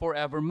dwell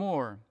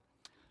forevermore.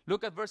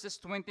 Look at verses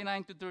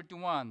 29 to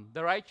 31.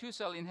 The righteous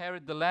shall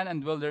inherit the land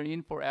and dwell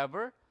therein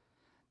forever.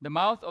 The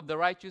mouth of the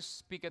righteous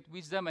speaketh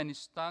wisdom, and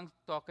his tongue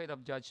talketh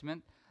of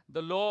judgment.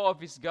 The law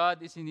of his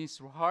God is in his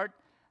heart.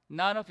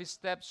 None of his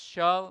steps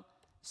shall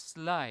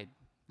slide.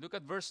 Look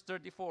at verse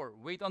 34.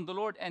 Wait on the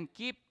Lord and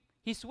keep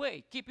his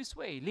way. Keep his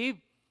way. Live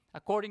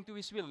according to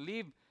his will.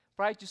 Live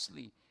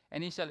righteously.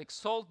 And he shall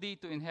exalt thee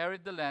to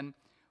inherit the land.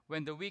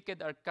 When the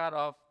wicked are cut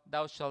off,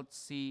 thou shalt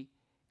see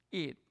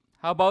it.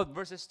 How about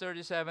verses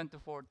 37 to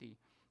 40?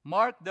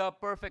 Mark the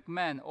perfect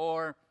man,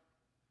 or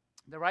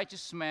the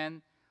righteous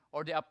man,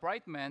 or the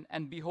upright man,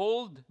 and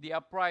behold the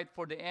upright,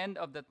 for the end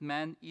of that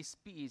man is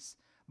peace.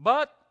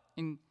 But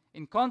in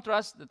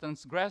contrast, the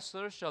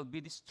transgressor shall be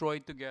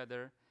destroyed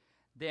together.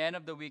 The end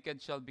of the wicked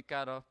shall be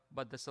cut off,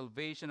 but the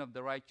salvation of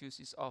the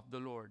righteous is of the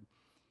Lord.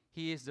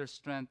 He is their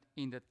strength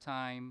in the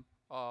time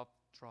of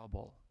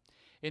trouble.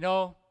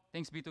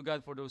 Thanks be to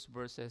God for those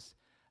verses.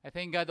 I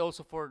thank God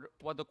also for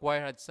what the choir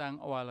had sung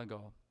a while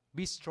ago.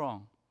 Be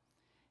strong.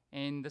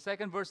 In the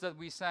second verse that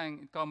we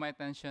sang, it caught my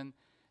attention.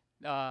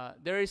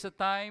 There is a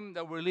time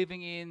that we're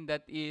living in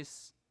that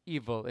is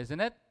evil, isn't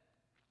it?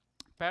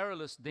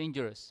 perilous,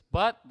 dangerous.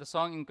 But the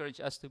song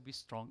encourages us to be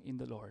strong in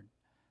the Lord.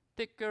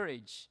 Take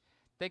courage.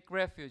 Take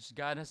refuge.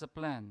 God has a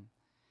plan.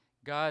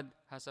 God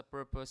has a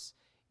purpose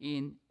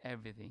in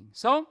everything.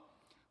 So,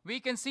 we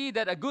can see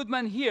that a good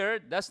man here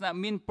does not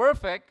mean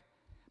perfect,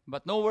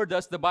 but nowhere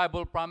does the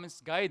Bible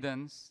promise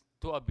guidance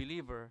to a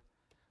believer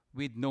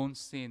with known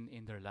sin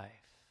in their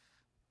life.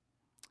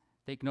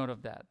 Take note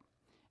of that.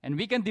 And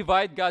we can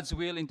divide God's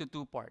will into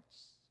two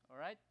parts. All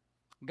right?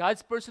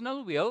 God's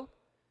personal will,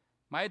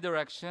 my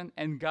direction,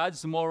 and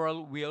God's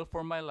moral will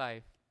for my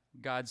life,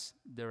 God's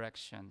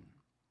direction.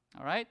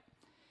 All right?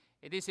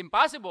 It is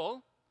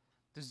impossible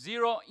to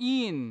zero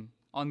in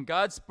on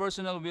God's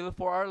personal will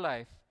for our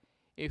life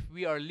if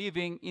we are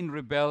living in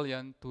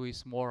rebellion to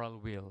His moral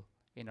will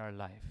in our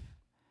life.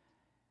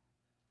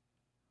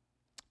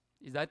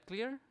 Is that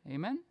clear?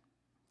 Amen?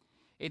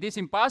 It is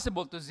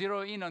impossible to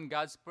zero in on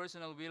God's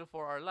personal will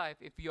for our life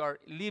if you are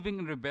living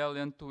in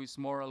rebellion to His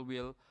moral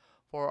will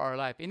for our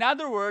life. In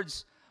other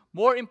words,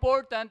 more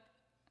important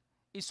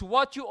is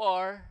what you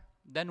are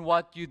than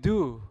what you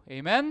do.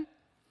 Amen?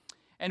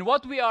 And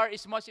what we are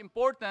is much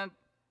important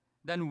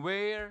than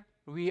where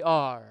we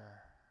are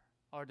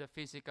or the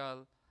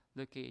physical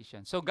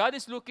location. So God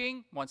is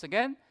looking, once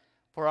again,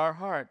 for our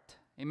heart.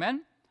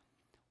 Amen?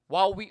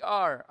 What we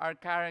are, our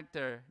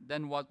character,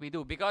 than what we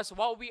do. Because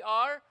what we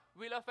are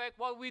will affect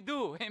what we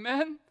do.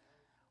 Amen?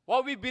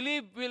 What we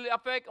believe will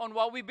affect on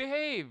what we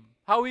behave,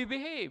 how we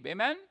behave.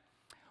 Amen?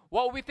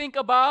 What we think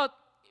about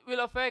will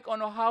affect on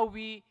how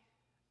we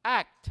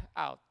act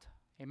out.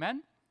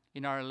 Amen?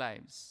 In our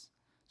lives.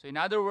 So in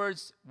other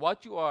words,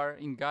 what you are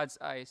in God's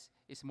eyes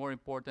is more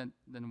important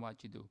than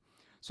what you do.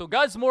 So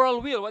God's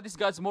moral will, what is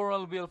God's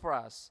moral will for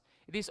us?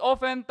 It is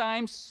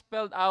oftentimes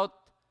spelled out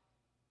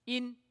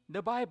in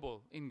the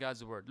Bible, in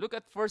God's Word. Look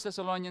at 1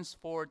 Thessalonians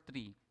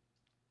 4:3.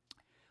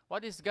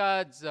 What is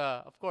God's,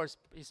 of course,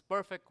 His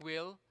perfect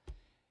will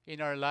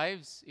in our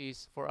lives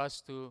is for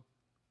us to,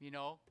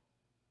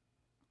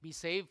 be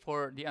saved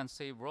for the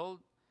unsaved world.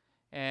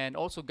 And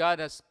also God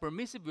has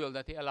permissive will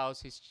that He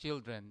allows His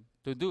children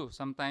to do.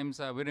 Sometimes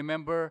we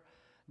remember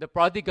the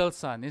prodigal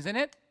son, isn't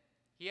it?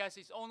 He has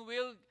his own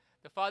will.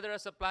 The Father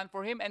has a plan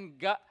for him, and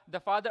God, the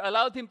Father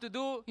allowed him to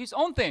do his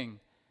own thing,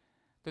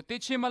 to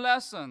teach him a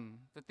lesson,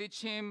 to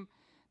teach him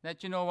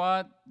that,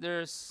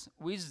 there's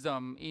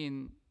wisdom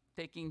in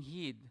taking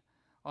heed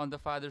on the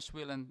Father's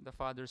will and the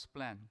Father's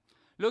plan.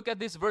 Look at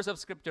this verse of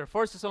Scripture,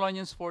 1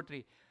 Thessalonians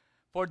 4:3.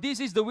 For this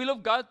is the will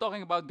of God,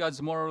 talking about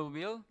God's moral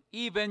will,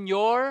 even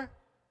your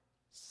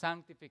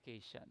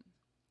sanctification.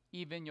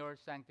 Even your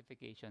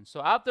sanctification.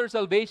 So after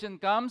salvation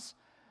comes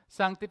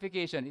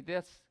sanctification. It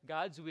is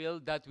God's will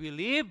that we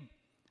live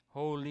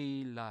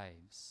holy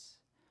lives.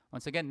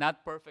 Once again,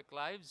 not perfect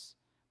lives,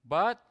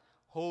 but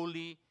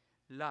holy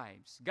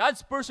lives.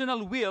 God's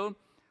personal will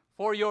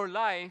for your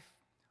life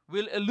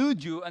will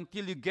elude you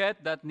until you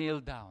get that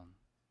nailed down.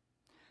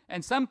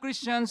 And some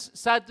Christians,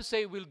 sad to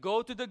say, will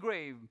go to the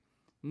grave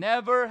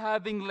never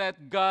having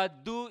let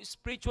God do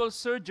spiritual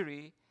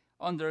surgery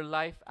on their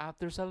life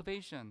after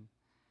salvation.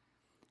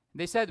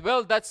 They said,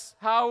 well, that's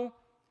how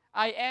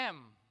I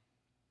am.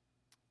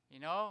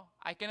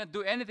 I cannot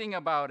do anything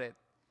about it.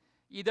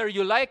 Either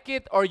you like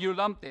it or you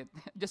lump it.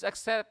 Just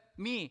accept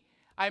me.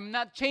 I'm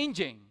not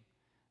changing.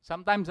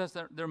 Sometimes that's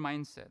their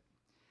mindset.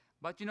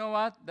 But you know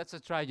what? That's a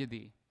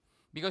tragedy.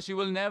 Because you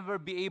will never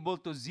be able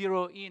to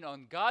zero in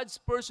on God's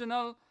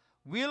personal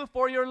will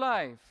for your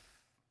life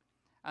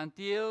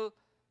until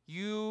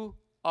you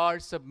are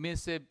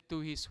submissive to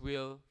His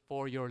will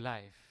for your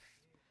life.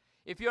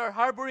 If you are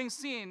harboring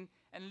sin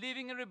and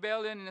living in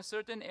rebellion in a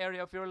certain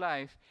area of your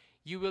life,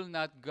 you will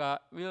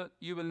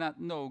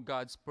not know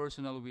God's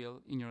personal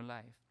will in your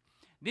life.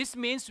 This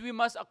means we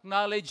must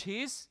acknowledge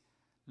His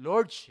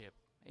lordship.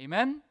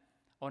 Amen?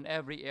 On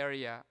every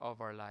area of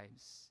our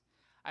lives.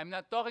 I'm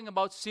not talking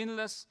about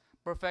sinless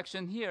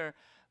perfection here.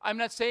 I'm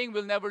not saying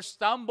we'll never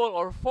stumble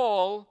or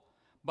fall,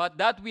 but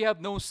that we have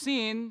no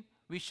sin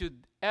we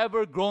should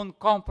ever grown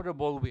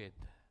comfortable with.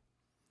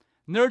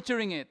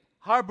 Nurturing it,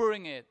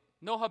 harboring it,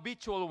 no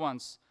habitual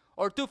ones,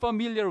 or too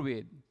familiar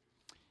with.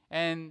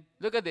 And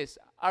look at this.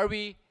 Are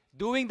we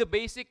doing the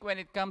basic when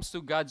it comes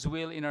to God's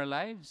will in our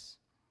lives?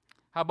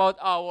 How about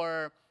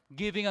our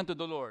giving unto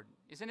the Lord?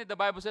 Isn't it the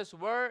Bible says,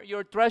 where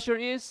your treasure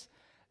is,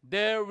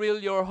 there will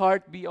your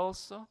heart be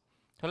also?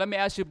 So let me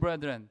ask you,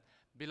 brethren,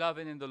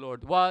 beloved in the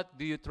Lord, what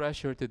do you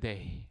treasure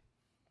today?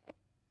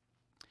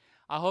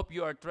 I hope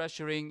you are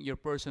treasuring your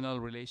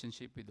personal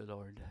relationship with the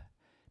Lord,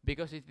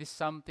 because it is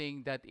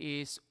something that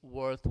is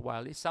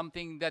worthwhile. It's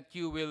something that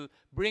you will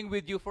bring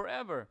with you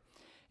forever.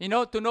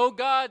 To know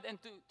God and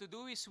to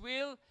do His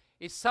will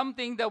is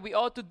something that we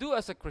ought to do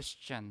as a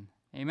Christian.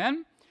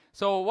 Amen?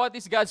 So what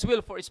is God's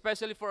will for,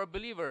 especially for a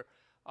believer,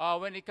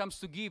 when it comes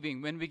to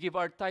giving, when we give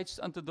our tithes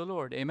unto the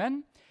Lord?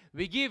 Amen?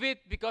 We give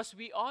it because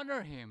we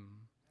honor Him.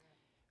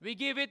 We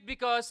give it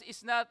because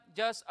it's not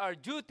just our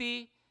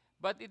duty,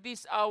 but it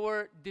is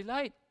our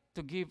delight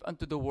to give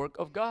unto the work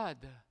of God.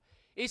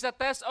 It's a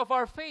test of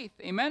our faith.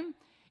 Amen?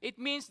 It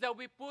means that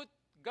we put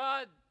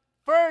God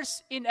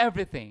first in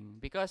everything,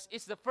 because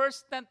it's the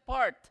first tenth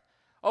part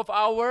of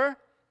our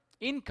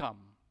income.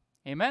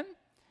 Amen?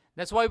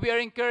 That's why we are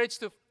encouraged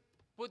to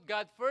put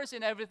God first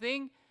in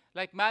everything,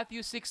 like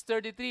Matthew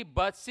 6:33,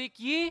 but seek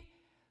ye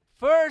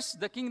first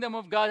the kingdom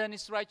of God and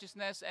his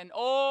righteousness, and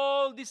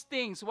all these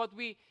things, what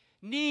we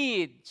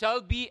need,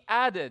 shall be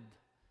added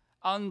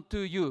unto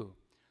you.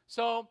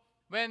 So,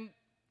 when,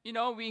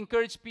 we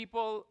encourage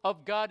people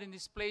of God in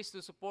this place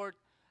to support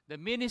the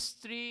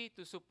ministry,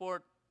 to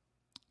support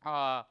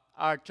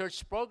our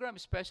church program,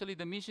 especially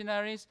the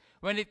missionaries.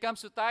 When it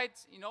comes to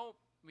tithes,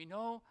 we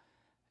know,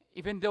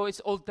 even though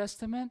it's Old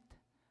Testament,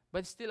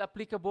 but still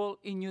applicable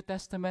in New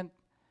Testament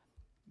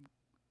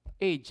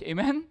age.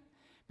 Amen?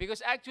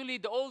 Because actually,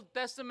 the Old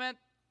Testament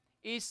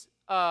is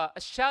a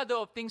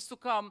shadow of things to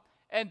come,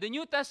 and the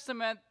New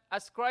Testament,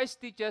 as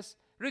Christ teaches,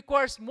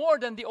 requires more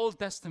than the Old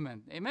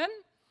Testament. Amen?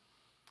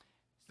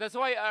 That's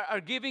why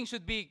our giving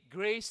should be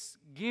grace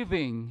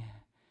giving.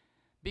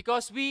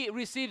 Because we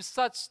receive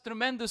such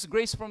tremendous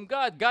grace from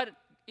God.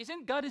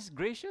 Isn't God is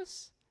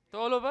gracious to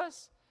all of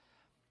us?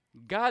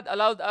 God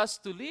allowed us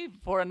to live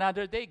for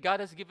another day. God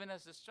has given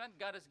us the strength.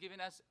 God has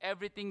given us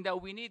everything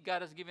that we need.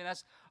 God has given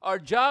us our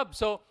job.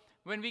 So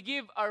when we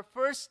give our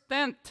first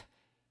tenth,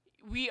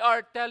 we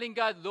are telling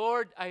God,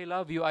 Lord, I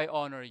love you. I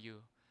honor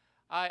you.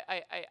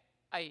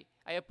 I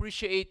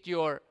appreciate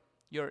your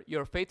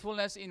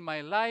faithfulness in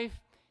my life.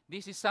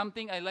 This is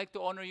something I like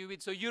to honor you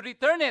with. So you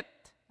return it.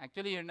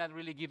 Actually, you're not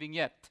really giving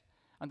yet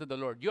unto the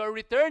Lord. You are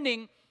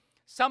returning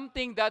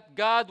something that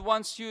God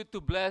wants you to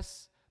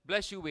bless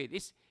you with.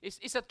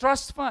 It's a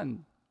trust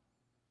fund.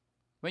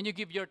 When you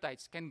give your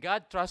tithes, can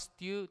God trust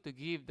you to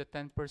give the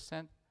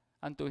 10%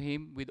 unto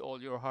Him with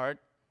all your heart?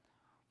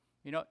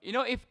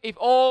 If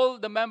all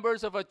the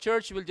members of a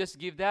church will just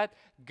give that,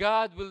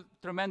 God will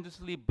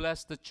tremendously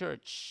bless the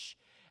church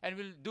and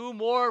will do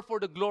more for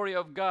the glory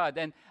of God.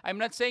 And I'm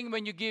not saying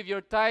when you give your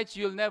tithes,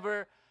 you'll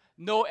never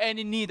know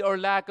any need or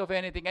lack of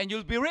anything, and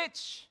you'll be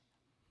rich.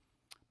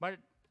 But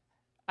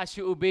as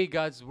you obey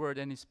God's word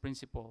and His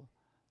principle,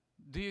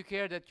 do you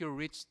care that you're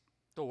rich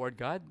toward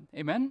God?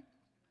 Amen?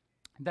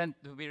 Than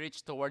to be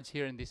rich towards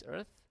here in this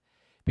earth?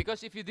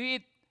 Because if you do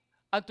it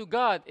unto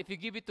God, if you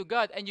give it to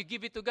God, and you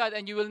give it to God,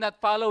 and you will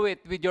not follow it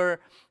with your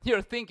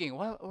thinking,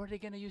 well, what are they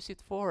going to use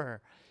it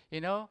for?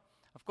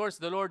 Of course,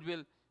 the Lord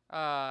will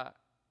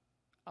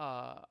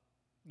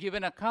give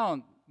an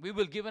account. We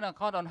will give an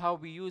account on how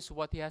we use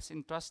what He has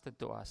entrusted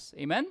to us.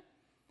 Amen?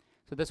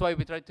 So that's why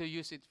we try to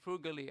use it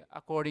frugally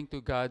according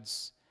to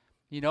God's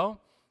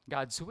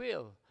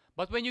will.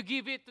 But when you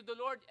give it to the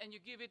Lord and you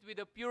give it with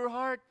a pure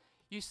heart,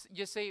 you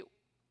just say,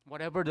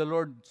 whatever the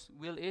Lord's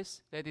will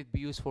is, let it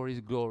be used for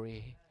His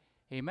glory.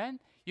 Amen?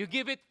 You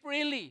give it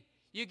freely.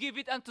 You give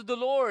it unto the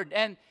Lord.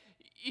 And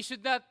you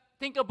should not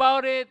think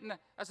about it.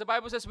 As the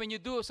Bible says, when you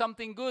do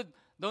something good,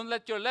 don't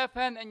let your left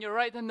hand and your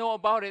right hand know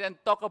about it and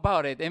talk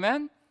about it.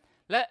 Amen?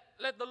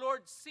 Let the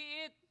Lord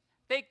see it,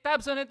 take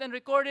tabs on it and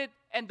record it,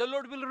 and the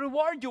Lord will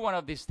reward you one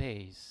of these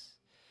days.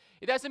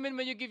 It doesn't mean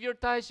when you give your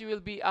tithes, you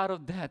will be out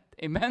of debt.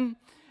 Amen?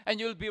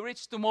 And you will be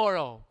rich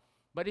tomorrow.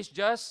 But it's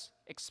just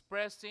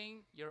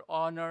expressing your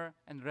honor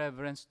and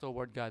reverence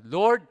toward God.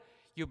 Lord,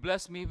 you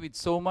bless me with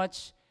so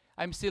much.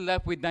 I'm still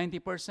left with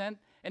 90%.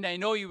 And I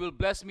know you will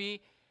bless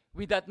me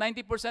with that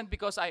 90%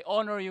 because I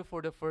honor you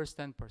for the first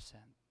 10%.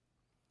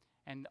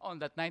 And on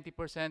that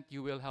 90%,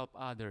 you will help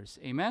others.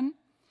 Amen?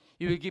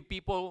 You will give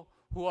people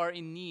who are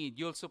in need.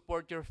 You'll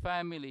support your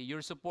family.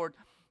 You'll support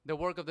the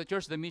work of the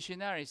church, the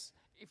missionaries.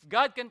 If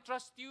God can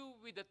trust you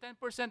with the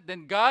 10%,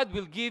 then God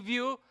will give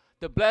you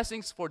the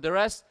blessings for the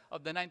rest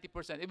of the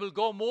 90%. It will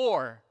go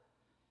more,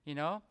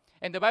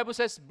 And the Bible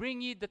says,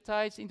 bring ye the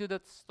tithes into the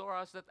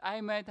storehouse that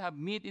I might have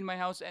meat in my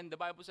house. And the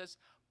Bible says,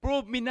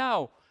 prove me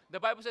now. The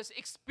Bible says,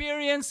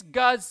 experience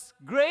God's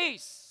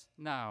grace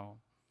now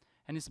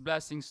and His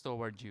blessings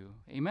toward you.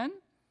 Amen?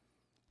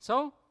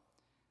 So,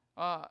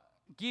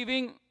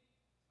 giving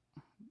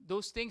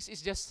those things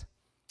is just,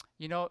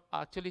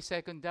 actually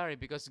secondary,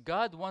 because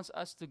God wants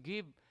us to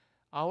give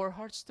our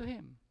hearts to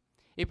Him.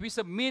 If we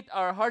submit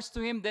our hearts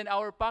to Him, then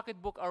our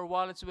pocketbook, our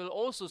wallets will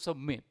also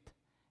submit.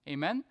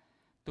 Amen?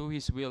 To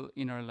His will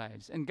in our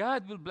lives. And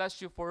God will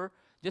bless you for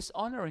just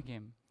honoring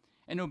Him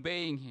and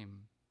obeying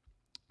Him.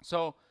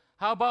 So,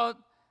 how about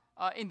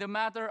in the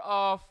matter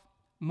of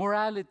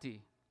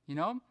morality?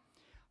 How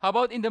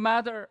about in the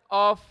matter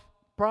of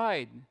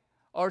pride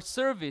or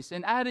service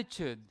and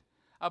attitude?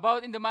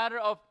 About in the matter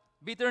of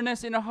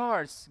bitterness in our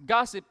hearts,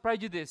 gossip,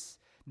 prejudice,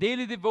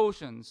 daily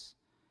devotions?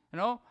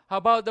 How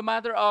about the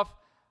matter of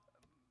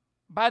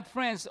bad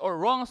friends or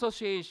wrong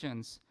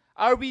associations?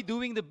 Are we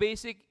doing the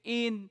basic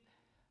in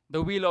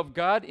the will of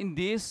God in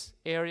these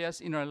areas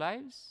in our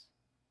lives?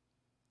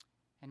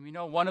 And we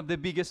know one of the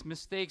biggest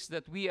mistakes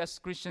that we as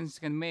Christians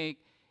can make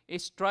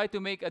is try to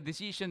make a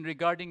decision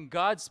regarding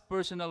God's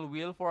personal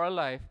will for our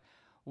life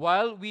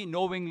while we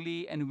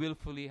knowingly and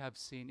willfully have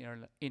sin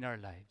in our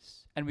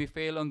lives. And we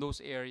fail on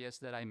those areas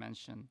that I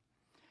mentioned.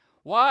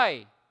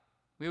 Why?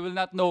 We will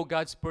not know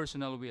God's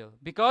personal will.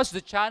 Because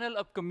the channel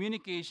of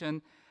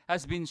communication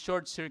has been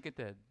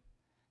short-circuited.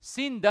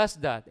 Sin does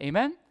that.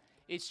 Amen?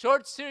 It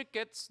short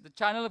circuits the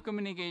channel of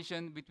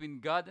communication between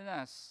God and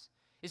us.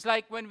 It's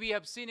like when we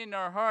have sin in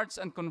our hearts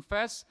and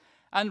confess,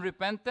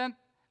 unrepentant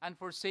and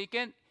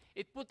forsaken,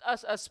 it put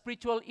us a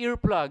spiritual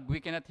earplug. We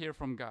cannot hear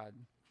from God.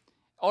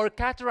 Or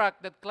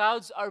cataract that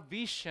clouds our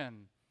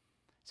vision,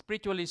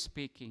 spiritually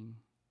speaking.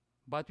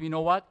 But we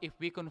know what? If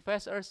we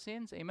confess our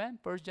sins, amen,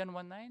 1 John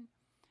 1:9,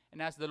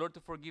 and ask the Lord to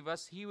forgive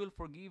us, He will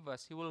forgive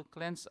us. He will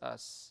cleanse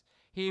us.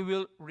 He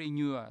will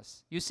renew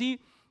us. You see,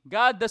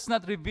 God does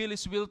not reveal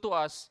His will to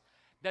us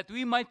that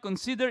we might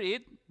consider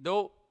it,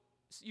 though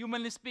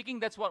humanly speaking,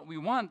 that's what we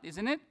want,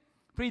 isn't it?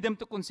 Freedom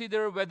to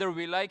consider whether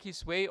we like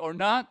His way or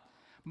not.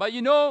 But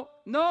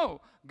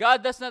no.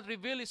 God does not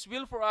reveal His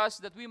will for us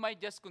that we might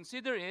just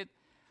consider it,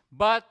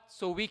 but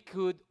so we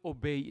could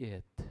obey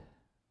it.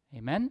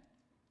 Amen?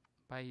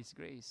 By His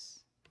grace.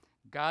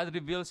 God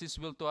reveals His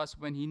will to us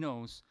when He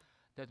knows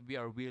that we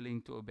are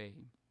willing to obey.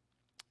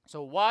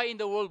 So why in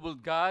the world will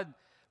God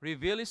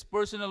reveal His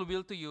personal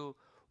will to you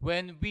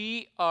when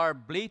we are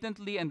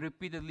blatantly and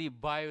repeatedly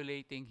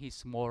violating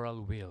His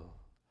moral will?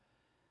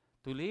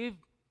 To live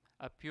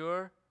a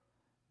pure,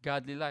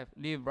 godly life.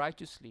 Live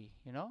righteously,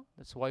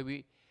 That's why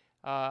we,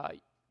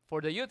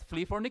 for the youth,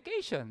 flee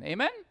fornication.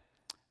 Amen?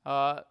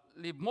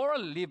 Live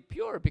moral, live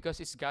pure, because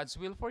it's God's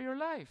will for your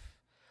life.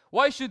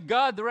 Why should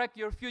God direct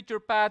your future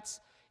paths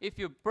if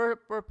you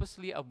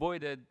purposely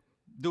avoided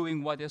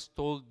doing what He has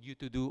told you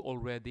to do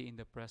already in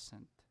the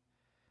present?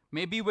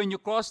 Maybe when you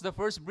cross the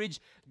first bridge,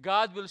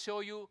 God will show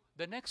you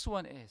the next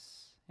one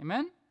is.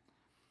 Amen?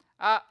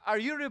 Are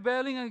you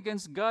rebelling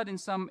against God in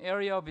some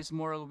area of His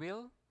moral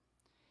will?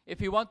 If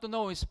you want to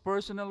know His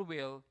personal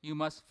will, you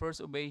must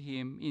first obey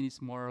Him in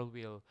His moral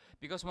will.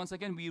 Because once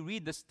again, we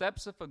read the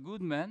steps of a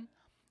good man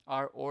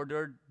are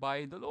ordered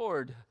by the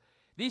Lord.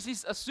 This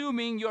is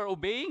assuming you are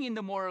obeying in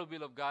the moral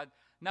will of God.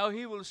 Now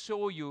He will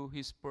show you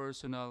His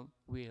personal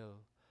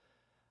will.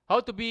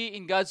 How to be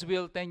in God's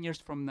will 10 years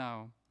from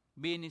now.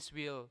 Be in His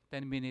will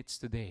 10 minutes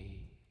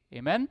today.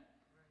 Amen?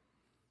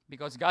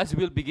 Because God's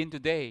will begin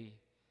today,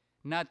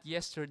 not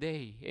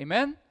yesterday.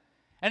 Amen?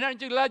 And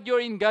aren't you glad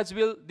you're in God's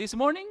will this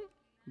morning?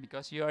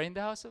 Because you are in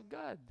the house of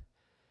God.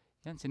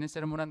 Yan,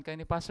 sinisermonan kayo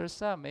ni Pastor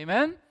Sam.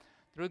 Amen?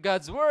 Through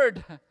God's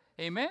word.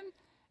 Amen?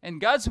 And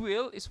God's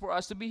will is for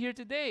us to be here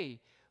today.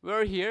 We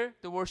are here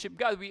to worship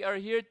God. We are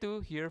here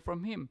to hear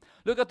from Him.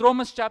 Look at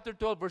Romans chapter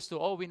 12, verse 2.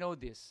 Oh, we know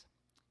this.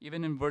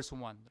 Even in verse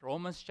 1.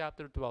 Romans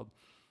chapter 12.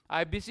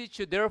 I beseech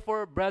you,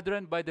 therefore,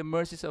 brethren, by the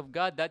mercies of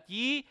God, that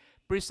ye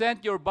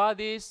present your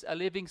bodies a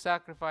living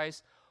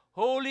sacrifice,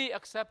 wholly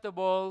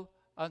acceptable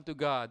unto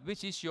God,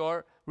 which is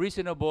your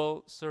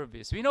reasonable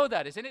service. We know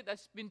that, isn't it?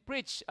 That's been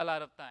preached a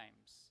lot of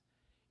times.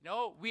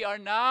 We are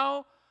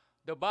now,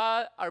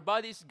 our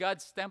body is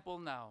God's temple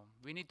now.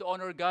 We need to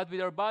honor God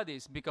with our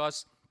bodies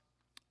because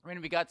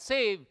when we got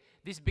saved,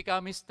 this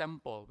became His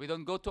temple. We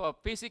don't go to a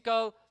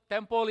physical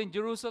temple in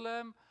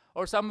Jerusalem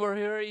or somewhere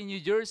here in New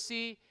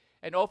Jersey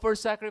and offer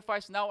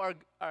sacrifice. Now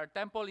our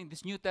temple in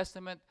this New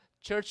Testament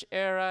church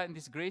era, in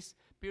this grace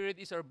period,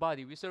 is our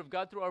body. We serve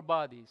God through our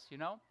bodies,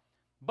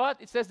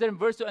 But it says there in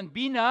verse 2, and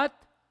be not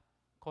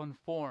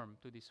conformed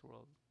to this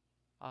world.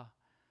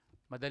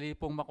 Madali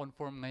pong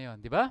makonform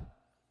ngayon, di ba?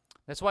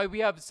 That's why we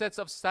have sets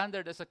of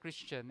standard as a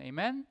Christian.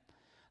 Amen?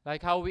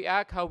 Like how we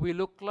act, how we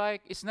look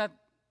like. It's not,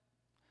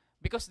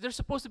 because there's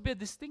supposed to be a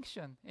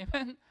distinction.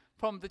 Amen?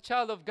 From the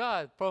child of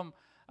God, from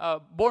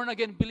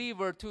born-again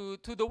believer to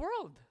the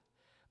world.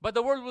 But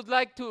the world would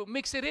like to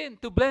mix it in,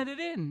 to blend it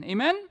in.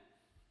 Amen?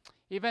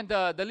 Even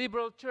the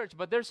liberal church.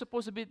 But there's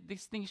supposed to be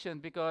distinction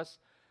because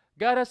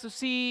God has to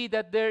see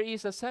that there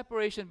is a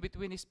separation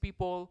between His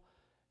people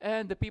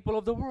and the people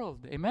of the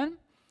world. Amen?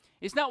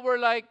 It's not we're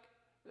like,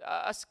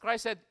 as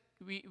Christ said,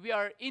 we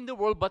are in the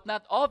world but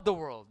not of the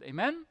world.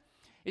 Amen?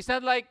 It's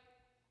not like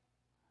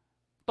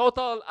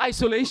total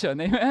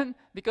isolation. Amen?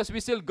 Because we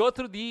still go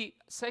through the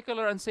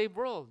secular and saved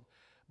world.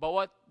 But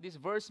what this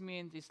verse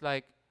means is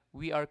like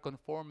we are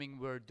conforming,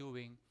 we're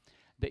doing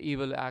the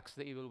evil acts,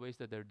 the evil ways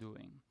that they're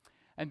doing.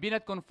 And be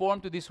not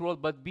conformed to this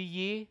world, but be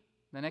ye,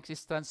 the next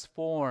is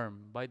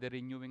transformed by the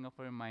renewing of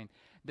your mind,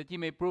 that ye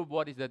may prove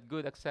what is that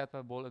good,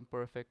 acceptable, and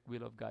perfect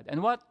will of God.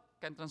 And what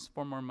can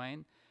transform our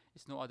mind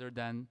is no other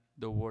than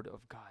the Word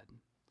of God.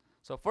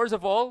 So first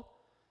of all,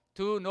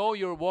 to know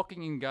you're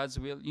walking in God's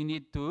will, you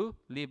need to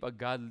live a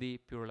godly,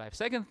 pure life.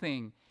 Second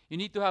thing, you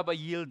need to have a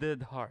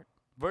yielded heart.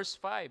 Verse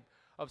 5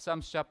 of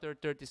Psalms chapter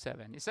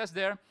 37. It says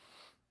there,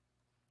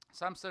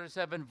 Psalms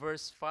 37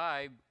 verse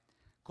 5,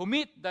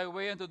 commit thy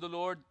way unto the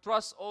Lord,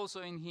 trust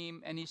also in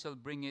Him, and He shall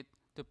bring it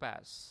to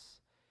pass.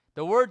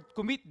 The word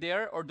commit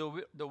there, or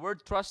the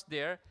word trust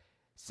there,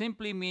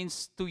 simply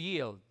means to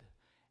yield.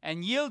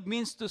 And yield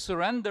means to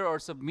surrender or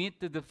submit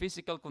to the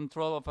physical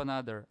control of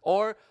another,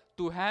 or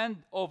to hand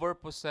over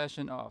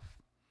possession of.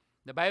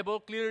 The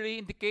Bible clearly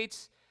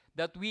indicates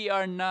that we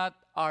are not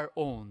our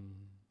own.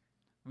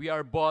 We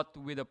are bought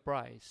with a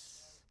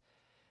price.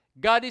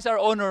 God is our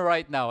owner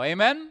right now.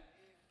 Amen?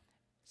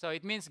 So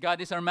it means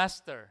God is our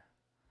master.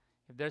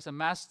 If there's a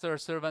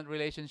master-servant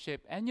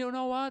relationship, and you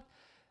know what?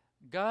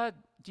 God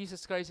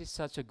Jesus Christ is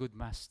such a good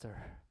master.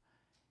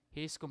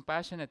 He is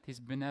compassionate, He's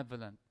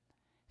benevolent,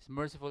 He's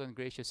merciful and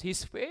gracious.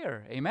 He's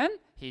fair, amen?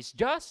 He's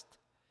just.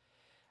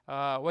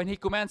 When He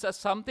commands us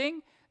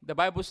something, the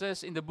Bible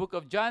says in the book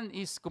of John,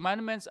 His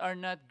commandments are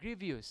not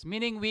grievous,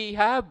 meaning we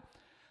have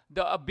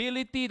the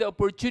ability, the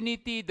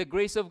opportunity, the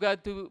grace of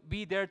God to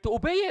be there to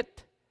obey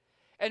it.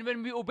 And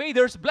when we obey,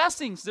 there's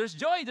blessings, there's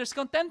joy, there's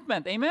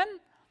contentment, amen?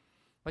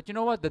 But you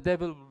know what? The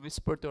devil will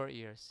whisper to our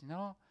ears,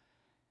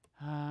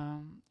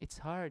 it's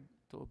hard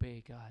to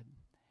obey God.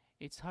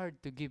 It's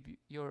hard to give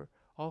your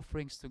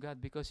offerings to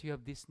God because you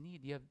have this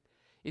need.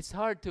 It's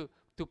hard to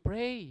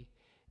pray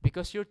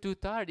because you're too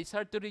tired. It's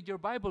hard to read your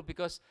Bible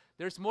because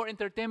there's more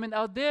entertainment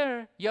out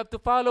there. You have to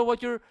follow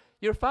what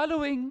you're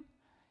following.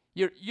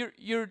 You're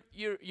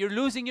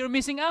losing. You're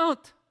missing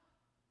out.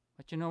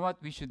 But you know what?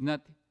 We should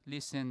not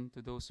listen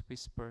to those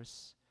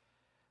whispers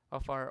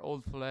of our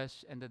old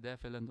flesh and the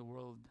devil and the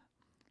world.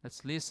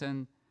 Let's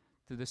listen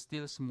to the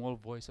still small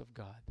voice of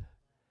God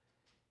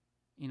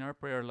in our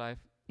prayer life,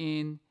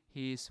 in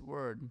His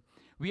Word.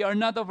 We are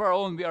not of our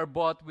own. We are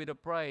bought with a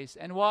price.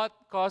 And what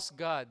caused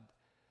God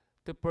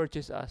to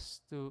purchase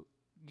us, to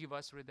give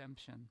us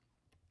redemption?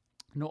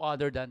 No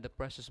other than the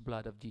precious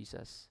blood of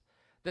Jesus.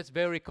 That's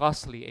very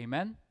costly.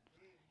 Amen?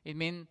 It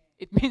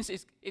means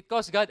it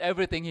cost God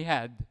everything He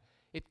had.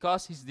 It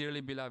cost His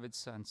dearly beloved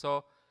Son.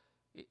 So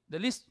the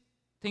least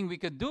thing we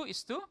could do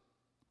is to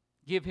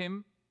give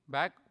Him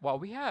back what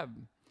we have.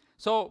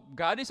 So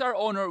God is our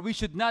owner. We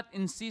should not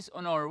insist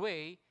on our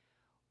way,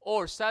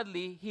 or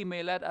sadly, He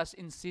may let us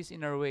insist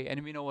in our way,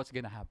 and we know what's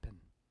going to happen.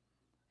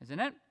 Isn't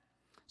it?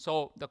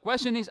 So the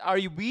question is, are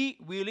we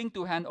willing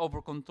to hand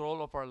over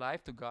control of our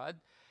life to God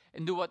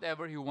and do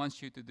whatever He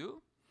wants you to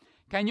do?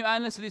 Can you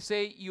honestly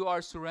say you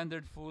are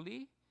surrendered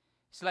fully?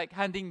 It's like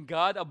handing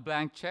God a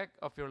blank check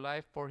of your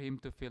life for Him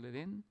to fill it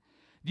in.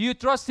 Do you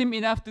trust Him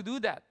enough to do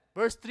that?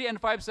 Verse 3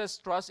 and 5 says,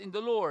 trust in the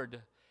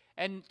Lord.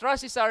 And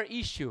trust is our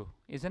issue,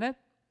 isn't it?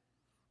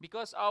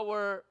 Because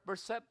our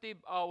perceptive,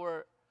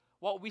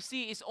 what we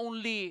see is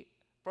only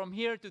from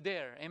here to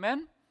there.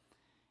 Amen?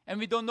 And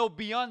we don't know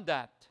beyond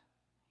that.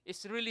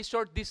 It's really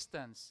short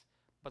distance.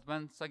 But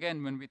once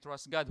again, when we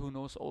trust God who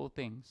knows all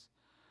things,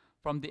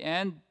 from the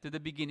end to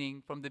the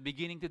beginning, from the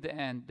beginning to the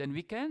end, then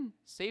we can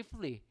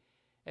safely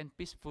and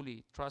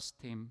peacefully trust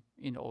Him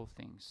in all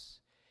things.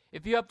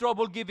 If you have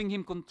trouble giving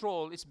Him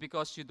control, it's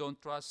because you don't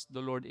trust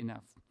the Lord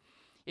enough.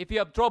 If you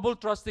have trouble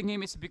trusting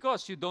Him, it's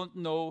because you don't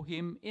know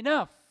Him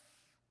enough.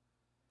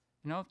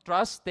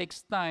 Trust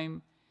takes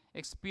time,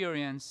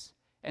 experience,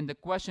 and the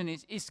question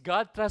is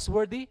God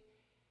trustworthy?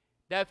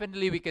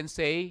 Definitely we can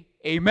say,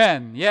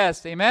 amen.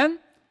 Yes, amen?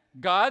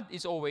 God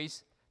is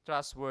always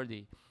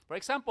trustworthy. For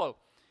example,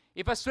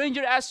 if a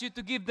stranger asks you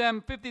to give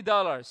them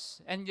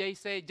 $50 and they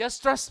say,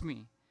 just trust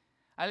me,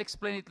 I'll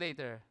explain it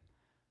later.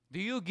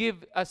 Do you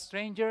give a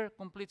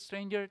complete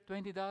stranger,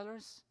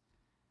 $20?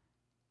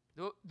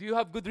 Do you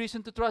have good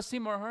reason to trust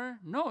him or her?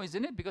 No,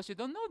 isn't it? Because you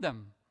don't know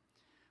them.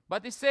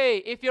 But they say,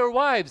 if your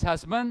wife's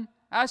husband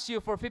asks you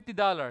for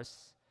 $50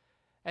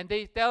 and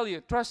they tell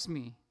you, trust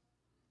me.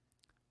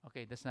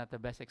 Okay, that's not the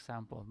best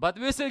example. But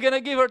we're still going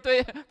to give her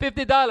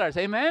 $50.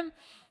 Amen?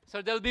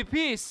 So there'll be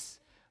peace.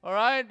 All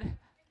right?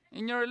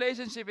 In your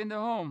relationship in the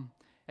home.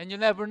 And you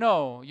never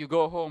know. You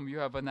go home, you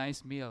have a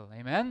nice meal.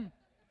 Amen?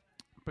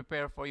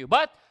 Prepare for you.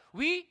 But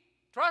we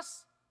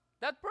trust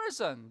that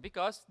person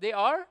because they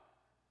are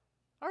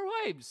our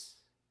wives.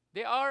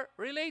 They are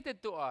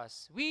related to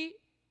us. We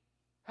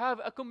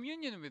have a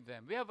communion with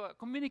them. We have a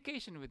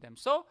communication with them.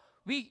 So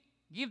we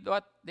give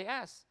what they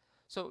ask.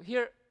 So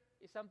here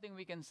is something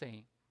we can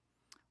say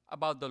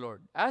about the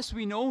Lord. As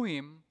we know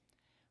Him,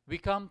 we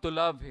come to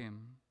love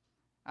Him.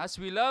 As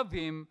we love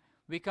Him,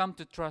 we come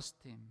to trust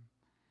Him.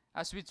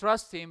 As we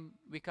trust Him,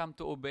 we come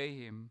to obey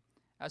Him.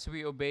 As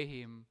we obey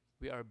Him,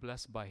 we are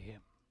blessed by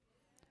Him.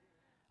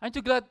 Aren't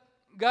you glad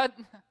God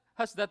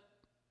has that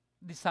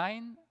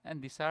design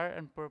and desire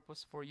and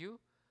purpose for you?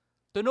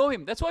 To know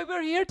Him. That's why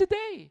we're here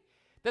today.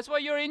 That's why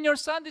you're in your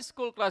Sunday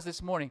school class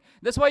this morning.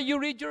 That's why you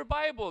read your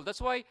Bible.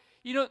 That's why,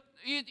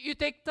 you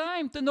take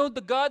time to know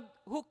the God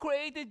who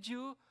created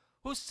you,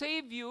 who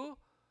saved you,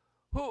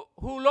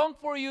 who long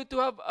for you to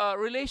have a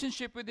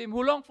relationship with Him,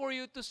 who long for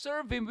you to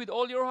serve Him with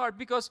all your heart.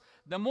 Because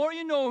the more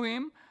you know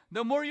Him,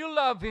 the more you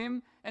love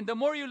Him, and the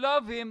more you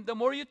love Him, the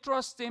more you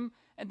trust Him,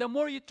 and the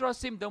more you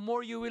trust Him, the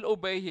more you will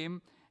obey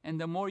Him, and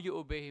the more you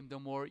obey Him, the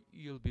more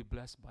you'll be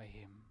blessed by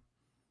Him.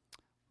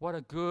 What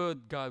a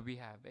good God we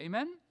have.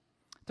 Amen?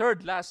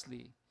 Third,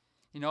 lastly,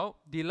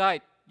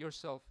 delight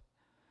yourself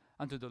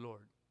unto the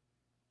Lord.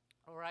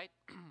 All right?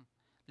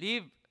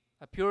 Live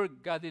a pure,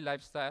 godly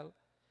lifestyle.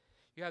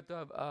 You have to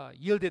have a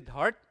yielded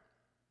heart,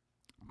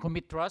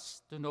 commit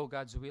trust to know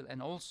God's will,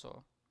 and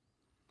also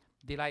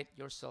delight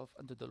yourself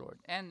unto the Lord.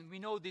 And we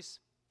know this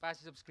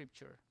passage of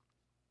Scripture.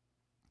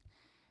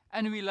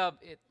 And we love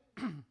it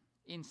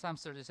in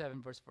Psalms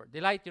 37, verse 4.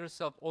 Delight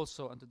yourself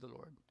also unto the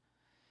Lord.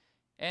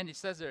 And it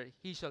says there,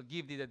 He shall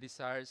give thee the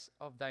desires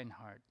of thine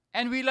heart.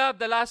 And we love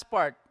the last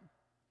part,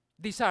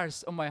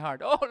 desires of my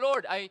heart. Oh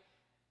Lord,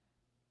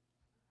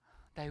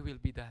 thy will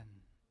be done,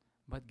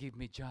 but give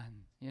me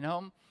John.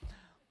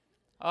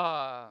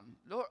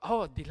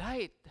 Lord,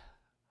 delight,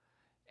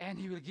 and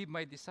He will give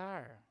my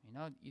desire.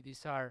 You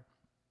desire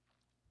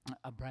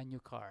a brand new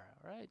car,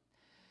 right?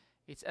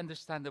 It's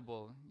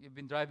understandable. You've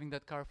been driving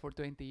that car for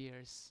 20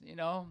 years,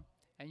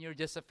 and you're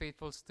just a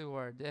faithful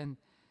steward, and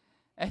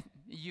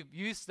you've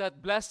used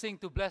that blessing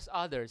to bless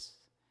others.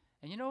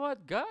 And you know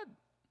what? God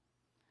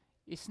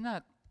is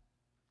not,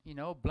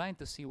 blind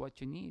to see what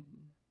you need.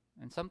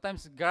 And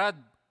sometimes God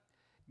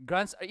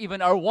grants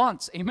even our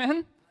wants.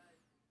 Amen?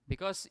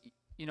 Because,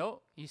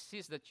 He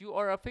sees that you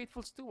are a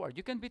faithful steward.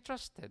 You can be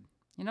trusted.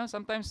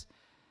 Sometimes,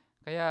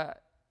 kaya,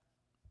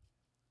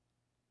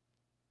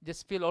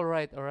 just feel all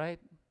right?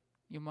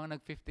 Yung mga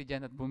nag-50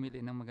 dyan at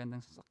bumili ng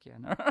magandang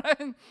sasakyan.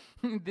 Alright?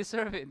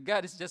 Deserve it.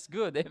 God is just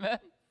good. Amen?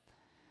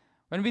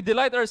 When we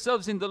delight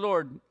ourselves in the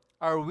Lord,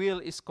 our will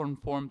is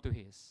conformed to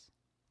His.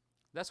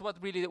 That's what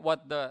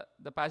the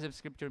passage of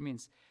Scripture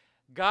means.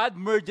 God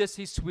merges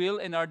His will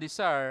and our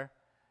desire.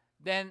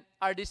 Then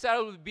our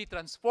desire will be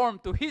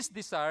transformed to His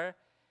desire.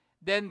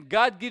 Then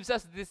God gives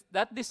us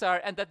that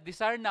desire, and that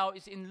desire now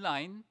is in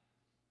line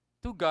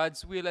to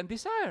God's will and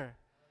desire.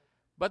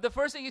 But the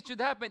first thing it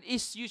should happen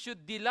is you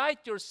should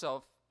delight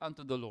yourself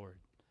unto the Lord.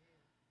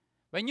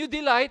 When you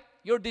delight,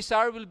 your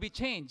desire will be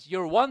changed.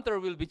 Your wanter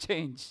will be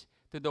changed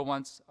to the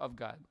wants of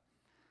God.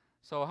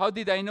 So how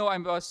did I know I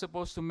was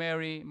supposed to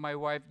marry my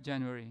wife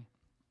January?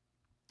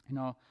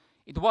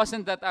 It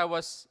wasn't that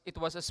it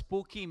was a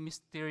spooky,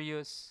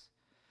 mysterious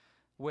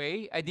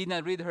way. I did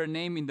not read her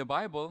name in the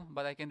Bible,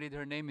 but I can read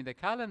her name in the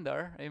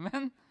calendar.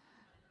 Amen?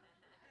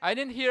 I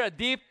didn't hear a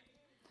deep,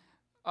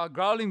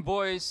 growling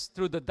voice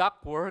through the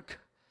ductwork.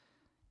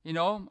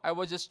 I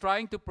was just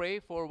trying to pray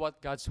for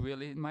what God's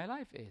will in my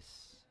life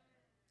is.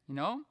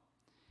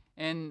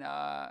 And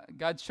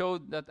God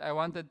showed that I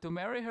wanted to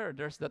marry her.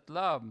 There's that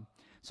love.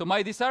 So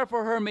my desire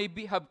for her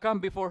have come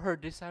before her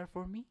desire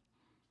for me.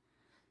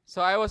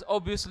 So I was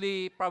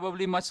obviously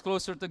probably much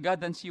closer to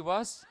God than she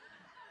was.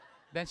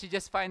 Then she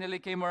just finally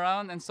came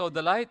around and saw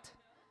the light.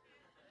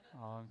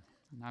 Oh,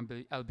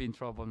 I'll be in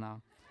trouble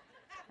now.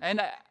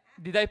 And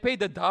did I pay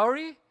the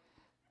dowry?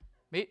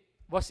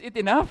 Was it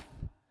enough?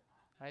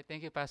 All right,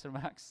 thank you, Pastor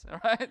Max. All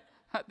right,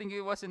 I think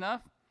it was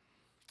enough.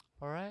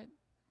 All right,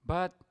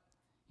 but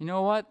you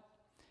know what?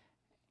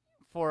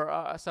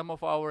 For some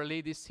of our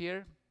ladies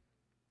here,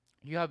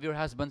 you have your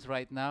husbands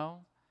right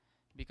now,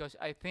 because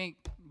I think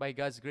by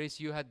God's grace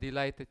you had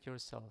delighted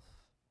yourself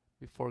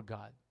before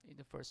God in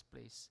the first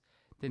place.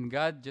 Then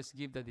God just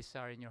give the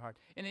desire in your heart.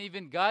 And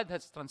even God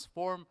has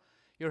transformed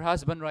your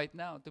husband right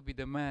now to be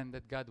the man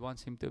that God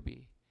wants him to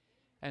be.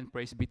 And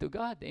praise be to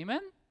God.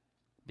 Amen?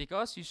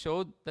 Because you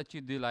showed that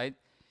you delight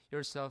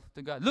yourself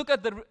to God. Look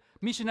at the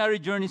missionary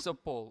journeys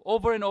of Paul.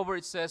 Over and over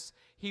it says,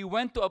 he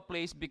went to a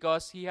place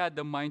because he had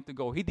the mind to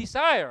go. He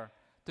desired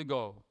to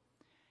go.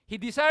 He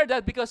desired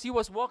that because he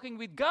was walking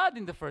with God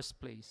in the first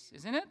place.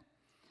 Isn't it?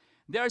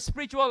 There are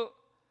spiritual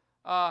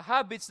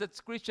habits that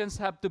Christians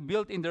have to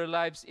build in their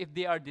lives if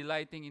they are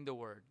delighting in the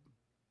Word.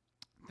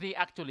 3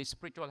 actually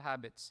spiritual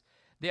habits.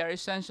 They are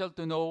essential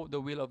to know the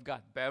will of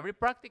God. Very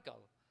practical.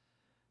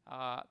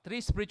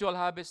 3 spiritual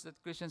habits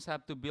that Christians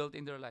have to build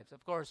in their lives.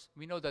 Of course,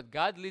 we know that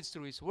God leads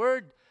through His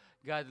Word.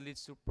 God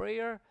leads through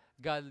prayer.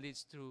 God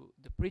leads through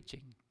the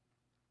preaching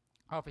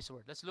of His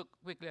Word. Let's look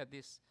quickly at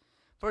this.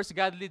 First,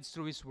 God leads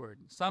through His Word.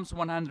 Psalms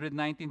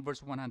 119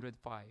 verse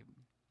 105.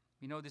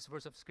 You know this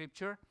verse of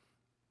Scripture?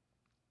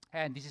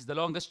 And this is the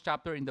longest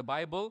chapter in the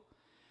Bible.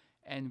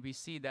 And we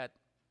see that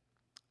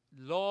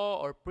law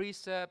or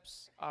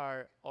precepts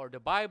or the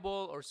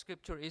Bible or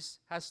Scripture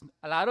has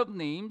a lot of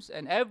names,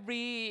 and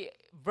every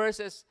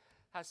verses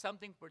has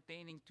something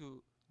pertaining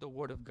to the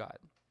Word of God.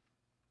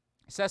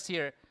 It says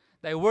here,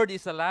 thy word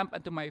is a lamp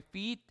unto my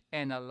feet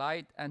and a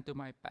light unto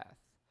my path.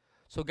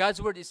 So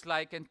God's word is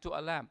likened to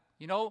a lamp.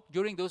 You know,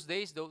 during those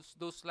days,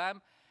 those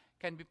lamp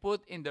can be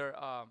put in their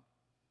sides.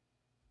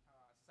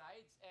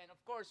 And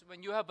of course,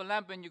 when you have a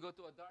lamp and you go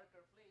to a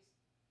darker place,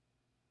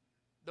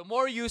 the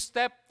more you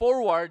step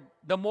forward,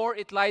 the more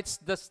it lights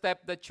the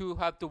step that you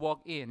have to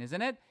walk in,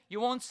 isn't it? You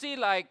won't see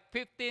like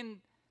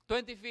 15,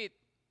 20 feet,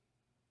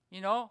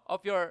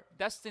 of your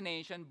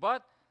destination,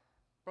 but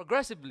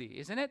progressively,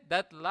 isn't it?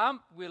 That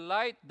lamp will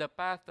light the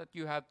path that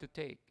you have to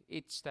take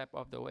each step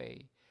of the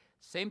way.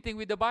 Same thing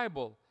with the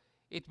Bible.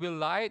 It will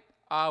light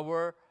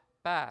our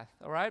path,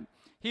 all right?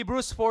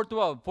 Hebrews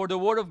 4:12, for the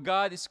word of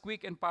God is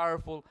quick and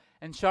powerful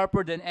and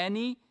sharper than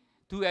any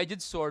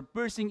two-edged sword,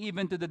 piercing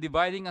even to the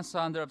dividing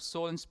asunder of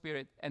soul and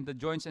spirit and the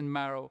joints and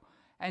marrow,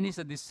 and is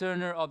a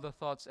discerner of the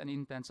thoughts and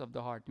intents of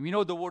the heart. We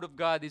know the word of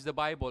God is the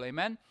Bible,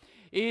 amen?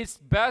 It's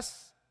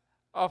best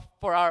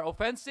for our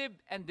offensive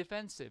and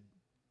defensive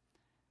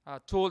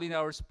tool in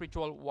our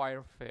spiritual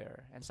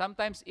warfare. And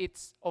sometimes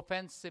it's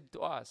offensive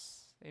to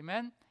us,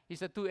 amen?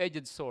 It's a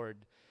two-edged sword.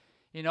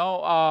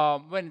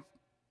 When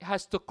it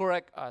has to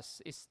correct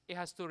us, it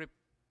has to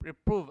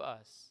reprove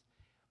us,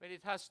 when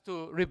it has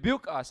to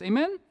rebuke us,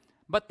 amen?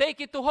 But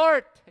take it to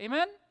heart,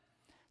 amen?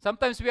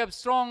 Sometimes we have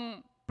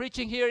strong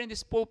preaching here in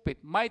this pulpit,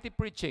 mighty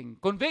preaching,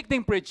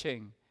 convicting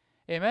preaching.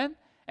 Amen?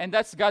 And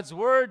that's God's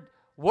word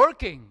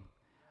working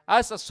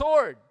as a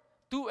sword,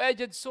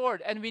 two-edged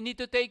sword. And we need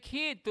to take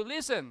heed to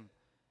listen.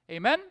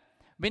 Amen?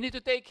 We need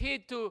to take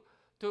heed to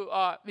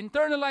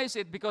internalize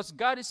it, because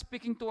God is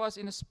speaking to us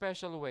in a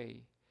special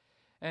way.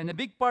 And a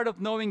big part of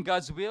knowing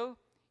God's will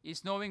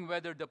is knowing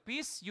whether the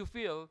peace you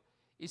feel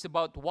is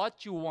about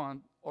what you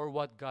want or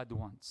what God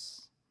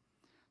wants.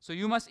 So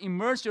you must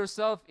immerse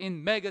yourself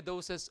in mega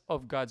doses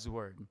of God's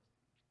word.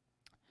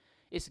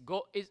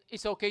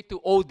 It's okay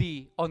to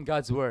OD on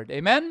God's word.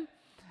 Amen?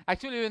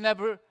 Actually, you'll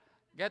never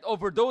get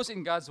overdose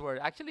in God's word.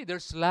 Actually,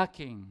 there's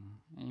lacking.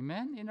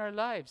 Amen? In our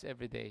lives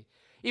every day.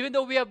 Even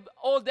though we have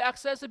all the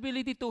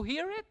accessibility to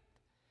hear it,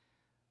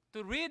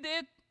 to read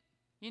it,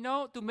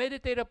 to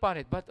meditate upon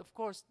it. But of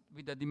course,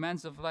 with the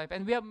demands of life,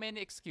 and we have many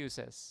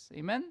excuses.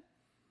 Amen?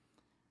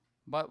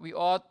 But we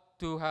ought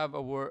to have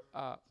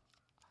a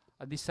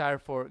desire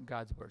for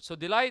God's word. So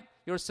delight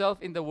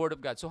yourself in the word of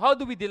God. So how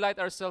do we delight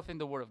ourselves in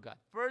the word of God?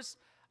 First,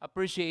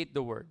 appreciate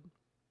the word.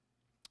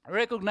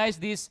 Recognize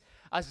this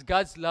as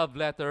God's love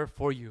letter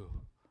for you.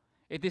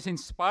 It is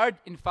inspired,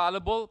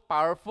 infallible,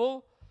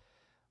 powerful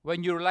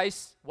when you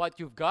realize what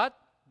you've got,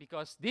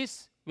 because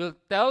this will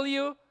tell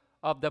you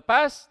of the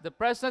past, the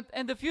present,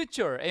 and the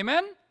future.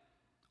 Amen?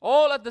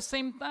 All at the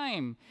same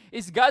time.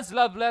 It's God's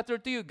love letter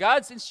to you,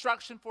 God's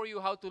instruction for you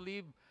how to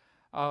live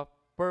a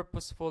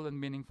purposeful and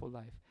meaningful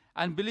life.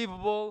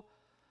 Unbelievable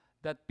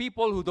that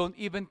people who don't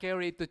even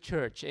carry it to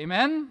church.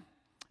 Amen?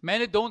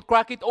 Many don't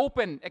crack it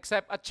open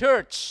except at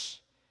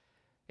church.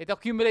 It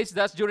accumulates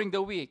dust during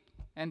the week,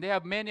 and they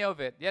have many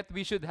of it. Yet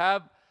we should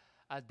have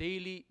a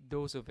daily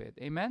dose of it.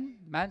 Amen?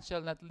 Man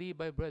shall not live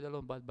by bread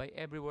alone, but by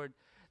every word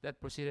that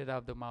proceeded out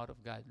of the mouth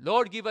of God.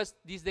 Lord, give us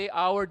this day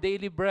our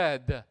daily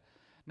bread.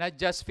 Not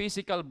just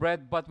physical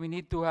bread, but we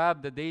need to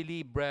have the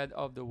daily bread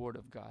of the Word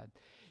of God.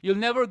 You'll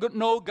never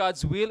know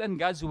God's will and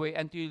God's way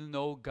until you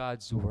know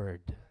God's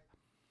Word.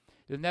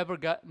 You'll never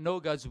know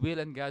God's will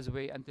and God's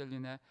way until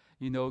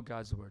you know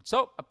God's Word.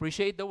 So,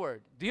 appreciate the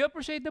Word. Do you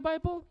appreciate the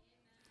Bible?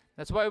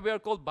 That's why we are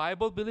called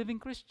Bible-believing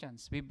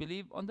Christians. We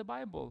believe on the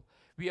Bible.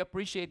 We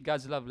appreciate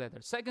God's love letter.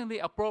 Secondly,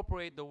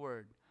 appropriate the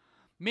Word.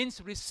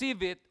 Means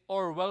receive it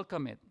or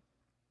welcome it.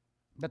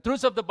 The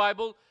truths of the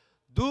Bible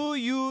do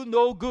you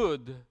no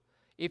good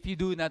if you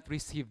do not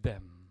receive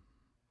them.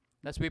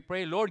 As we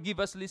pray, Lord, give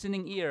us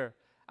listening ear,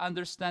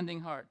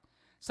 understanding heart.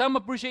 Some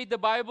appreciate the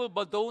Bible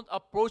but don't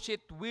approach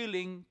it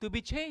willing to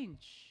be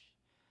changed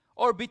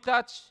or be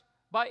touched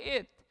by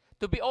it,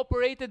 to be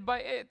operated by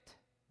it.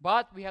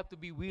 But we have to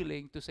be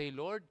willing to say,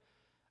 Lord,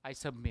 I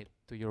submit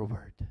to your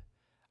word.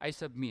 I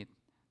submit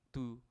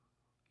to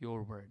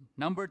your word.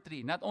 Number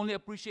 3, not only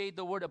appreciate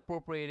the word,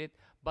 appropriate it,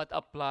 but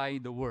apply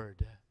the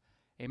word.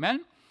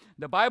 Amen?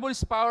 The Bible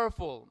is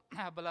powerful.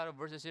 I have a lot of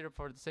verses here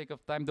for the sake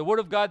of time. The word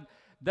of God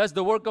does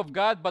the work of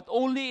God, but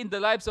only in the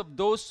lives of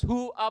those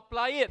who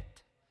apply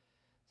it.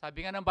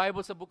 Sabi nga ng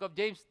Bible sa book of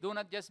James, do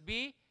not just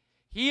be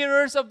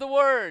hearers of the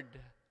word,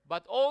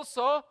 but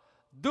also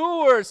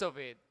doers of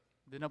it.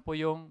 Doon na po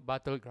yung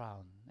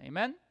battleground.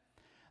 Amen?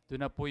 Doon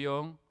na po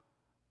yung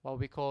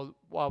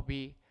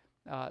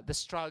the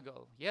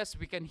struggle. Yes,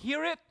 we can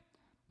hear it,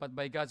 but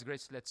by God's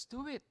grace, let's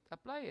do it.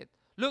 Apply it.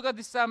 Look at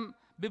this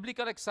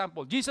biblical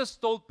example. Jesus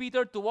told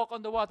Peter to walk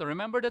on the water.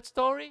 Remember that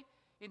story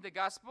in the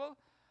gospel?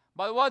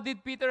 But what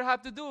did Peter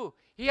have to do?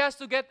 He has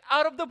to get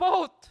out of the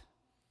boat.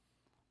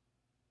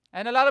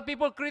 And a lot of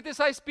people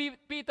criticize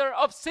Peter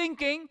of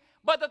sinking,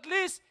 but at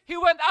least he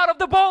went out of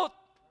the boat.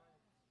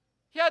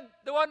 He had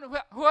the one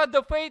who had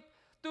the faith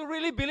to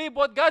really believe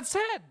what God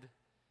said.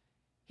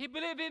 He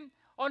believed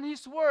on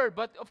his word.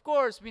 But of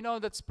course, we know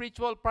that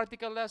spiritual,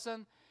 practical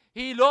lesson.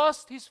 He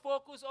lost his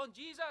focus on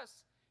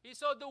Jesus. He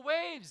saw the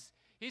waves.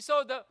 He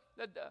saw the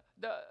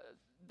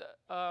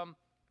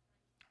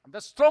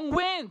strong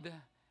wind.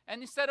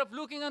 And instead of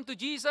looking unto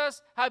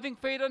Jesus, having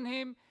faith on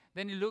him,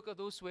 then he looked at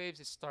those waves,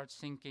 it starts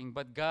sinking.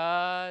 But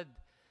God,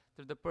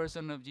 through the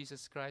person of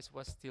Jesus Christ,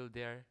 was still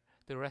there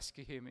to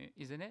rescue him,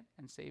 isn't it?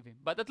 And save him.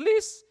 But at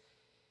least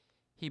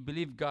he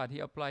believed God. He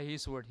applied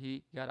his word.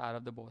 He got out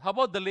of the boat. How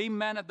about the lame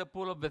man at the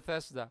pool of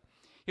Bethesda?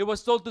 He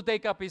was told to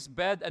take up his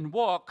bed and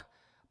walk,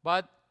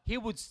 but he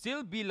would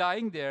still be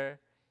lying there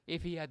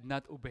if he had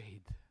not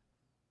obeyed.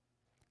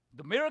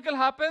 The miracle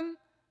happened.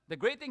 The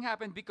great thing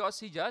happened because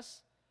he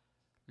just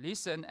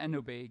listened and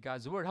obeyed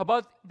God's word. How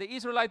about the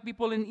Israelite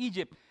people in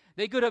Egypt?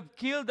 They could have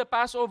killed the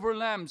Passover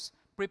lambs,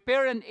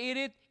 prepared and ate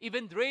it,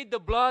 even drained the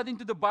blood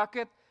into the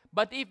bucket.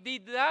 But if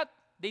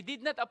they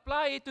did not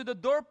apply it to the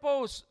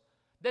doorpost,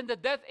 then the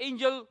death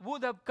angel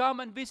would have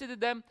come and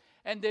visited them,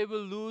 and they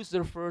will lose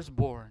their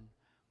firstborn.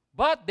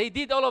 But they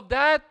did all of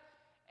that,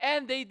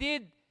 and they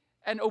did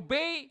and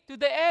obey to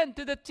the end,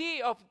 to the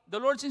T of the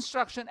Lord's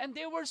instruction, and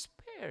they were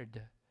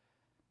spared.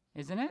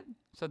 Isn't it?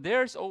 So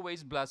there's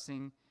always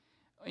blessing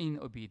in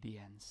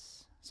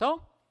obedience.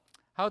 So,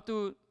 how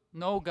to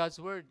know God's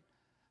word?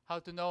 How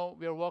to know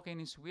we are walking in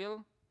his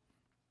will?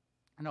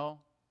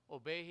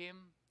 Obey him,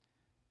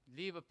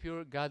 live a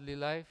pure, godly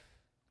life,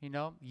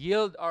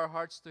 Yield our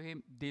hearts to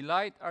Him,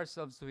 delight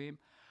ourselves to Him.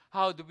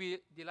 How do we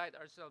delight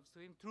ourselves to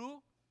Him?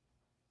 Through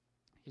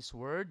His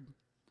Word.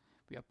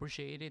 We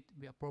appreciate it,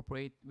 we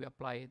appropriate, we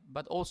apply it,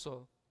 but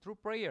also through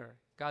prayer.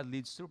 God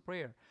leads through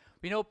prayer.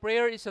 We know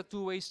prayer is a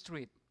two-way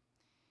street.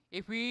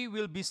 If we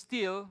will be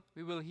still,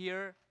 we will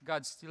hear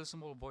God's still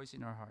small voice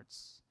in our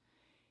hearts.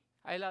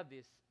 I love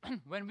this.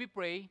 When we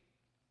pray,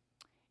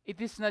 it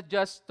is not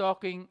just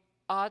talking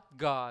at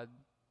God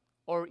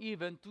or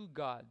even to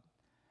God,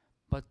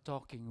 but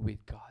talking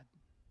with God.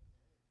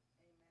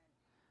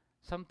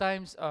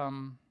 Sometimes,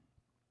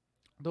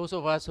 those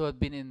of us who have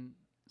been in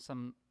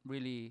some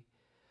really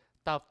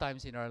tough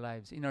times in our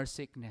lives, in our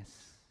sickness,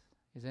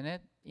 isn't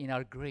it? In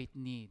our great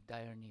need,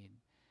 dire need,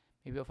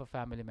 maybe of a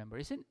family member.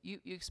 Isn't you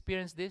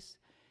experience this?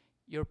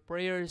 Your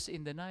prayers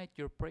in the night,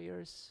 your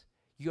prayers,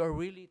 you are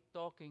really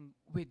talking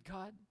with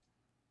God.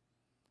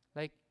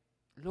 Like,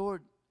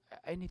 Lord,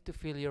 I need to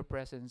feel your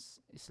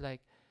presence. It's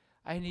like,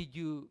 I need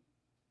you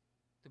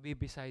to be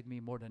beside me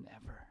more than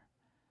ever.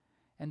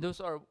 And those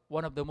are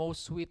one of the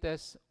most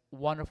sweetest,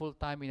 wonderful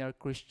time in our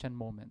Christian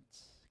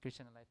moments,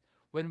 Christian life.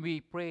 When we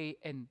pray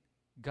and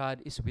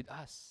God is with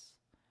us.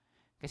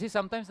 Kasi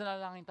sometimes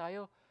nalalangin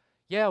tayo,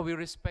 yeah, we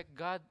respect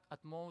God at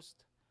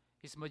most.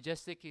 He's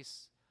majestic,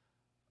 He's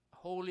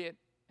holy,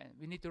 and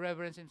we need to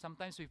reverence Him.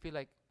 Sometimes we feel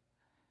like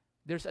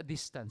there's a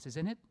distance,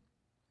 isn't it?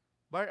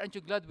 But aren't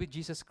you glad with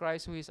Jesus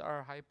Christ, who is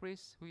our high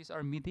priest, who is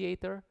our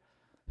mediator,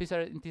 who is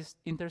our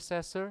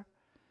intercessor,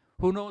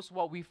 who knows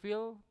what we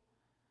feel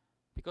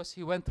because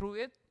He went through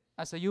it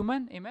as a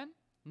human? Amen?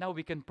 Now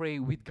we can pray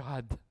with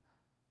God.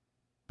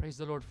 Praise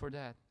the Lord for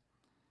that.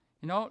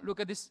 Look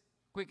at this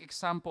quick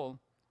example.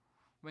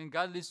 When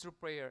God leads through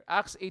prayer,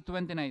 Acts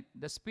 8:29,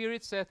 the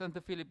Spirit saith unto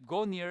Philip,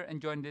 go near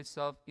and join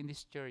thyself in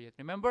this chariot.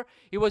 Remember,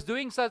 he was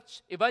doing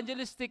such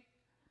evangelistic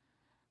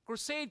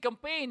crusade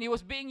campaign. He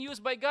was being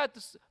used by God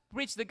to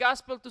preach the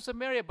gospel to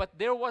Samaria. But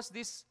there was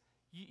this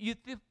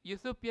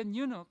Ethiopian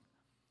eunuch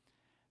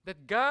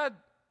that God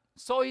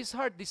saw his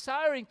heart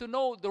desiring to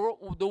know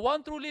the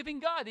one true living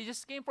God. He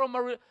just came from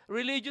a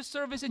religious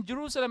service in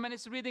Jerusalem and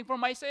is reading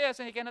from Isaiah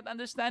and he cannot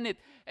understand it.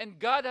 And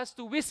God has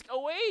to whisk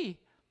away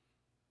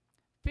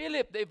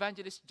Philip, the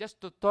evangelist, just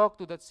to talk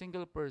to that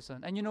single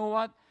person. And you know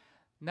what?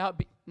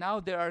 Now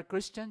there are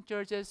Christian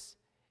churches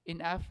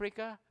in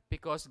Africa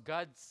because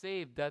God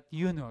saved that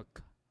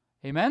eunuch.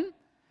 Amen?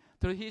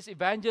 Through his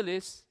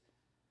evangelist,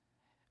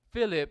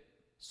 Philip,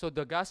 so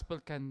the gospel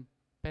can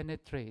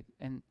penetrate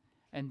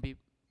and be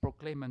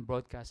proclaimed and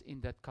broadcast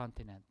in that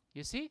continent.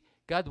 You see?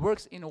 God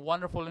works in a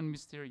wonderful and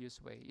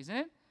mysterious way, isn't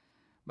it?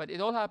 But it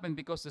all happened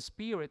because the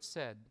Spirit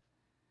said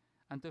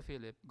unto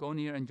Philip, go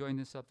near and join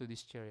yourself to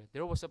this chariot.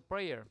 There was a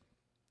prayer.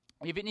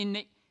 Even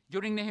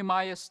during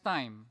Nehemiah's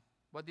time,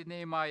 what did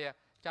Nehemiah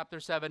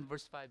chapter 7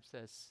 verse 5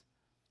 says?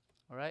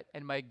 All right?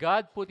 And my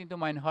God put into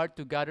mine heart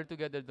to gather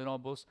together the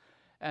nobles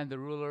and the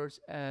rulers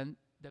and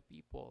the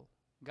people.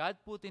 God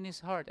put in his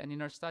heart, and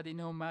in our study in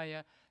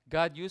Nehemiah,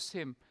 God used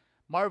him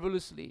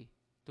marvelously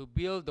to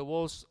build the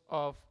walls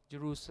of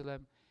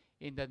Jerusalem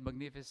in that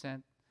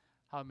magnificent,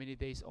 how many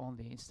days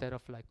only, instead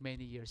of like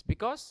many years,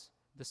 because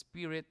the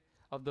Spirit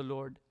of the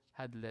Lord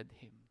had led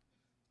him.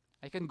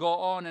 I can go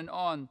on and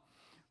on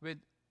with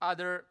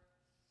other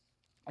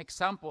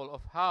example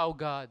of how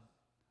God,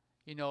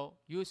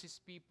 uses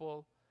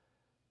people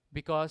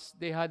because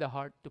they had a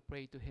heart to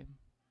pray to Him.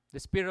 The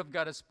Spirit of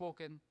God has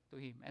spoken to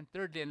him. And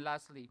thirdly and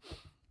lastly,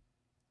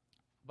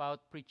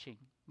 about preaching.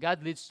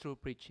 God leads through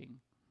preaching.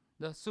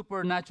 The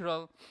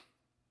supernatural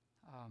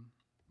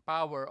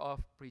power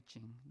of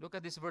preaching. Look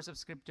at this verse of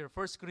Scripture,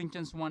 1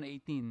 Corinthians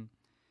 1:18.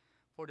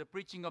 For the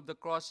preaching of the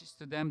cross is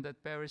to them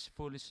that perish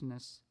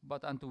foolishness,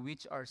 but unto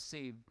which are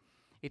saved,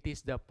 it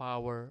is the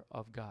power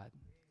of God.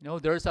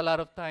 There's a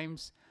lot of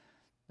times,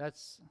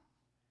 that's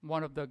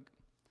one of the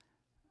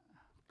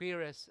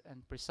clearest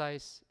and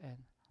precise and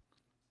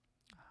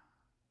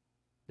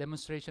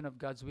demonstration of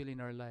God's will in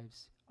our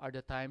lives are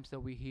the times that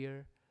we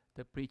hear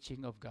the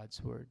preaching of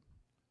God's word.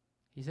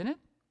 Isn't it?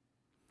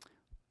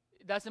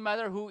 It doesn't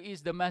matter who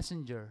is the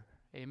messenger.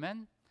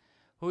 Amen?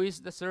 Who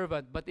is the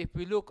servant. But if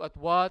we look at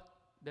what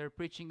they're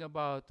preaching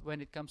about when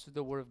it comes to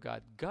the word of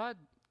God, God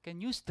can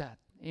use that.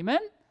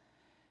 Amen?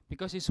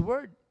 Because His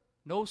word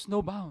knows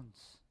no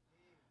bounds.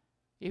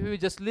 If we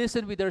just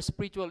listen with our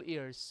spiritual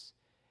ears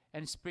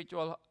and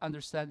spiritual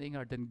understanding,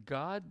 then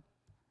God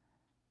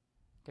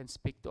can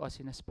speak to us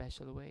in a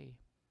special way.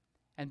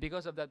 And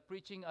because of that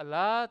preaching, a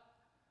lot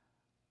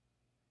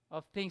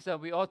of things that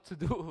we ought to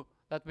do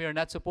that we are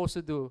not supposed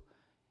to do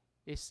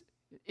is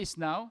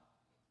now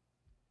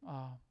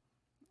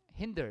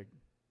hindered.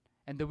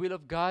 And the will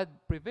of God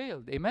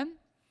prevailed. Amen?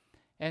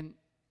 And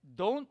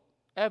don't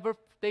ever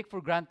take for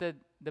granted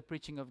the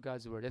preaching of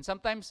God's word. And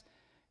sometimes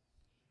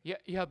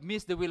you have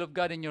missed the will of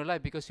God in your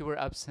life because you were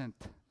absent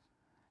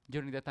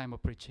during the time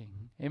of preaching.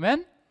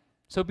 Amen?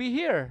 So be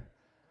here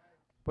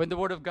when the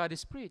word of God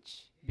is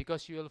preached,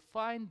 because you will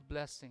find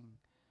blessing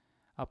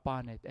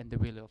upon it and the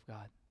will of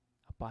God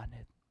upon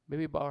it. May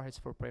we bow our heads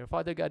for prayer.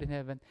 Father God in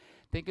heaven,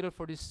 thank you, Lord,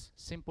 for these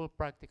simple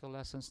practical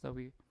lessons that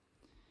we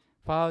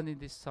found in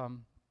this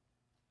psalm,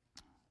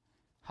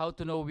 how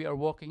to know we are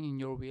walking in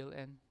your will.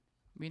 And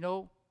we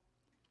know,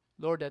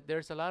 Lord, that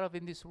there's a lot of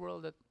in this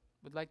world that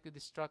would like to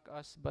distract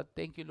us. But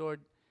thank you,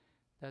 Lord,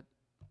 that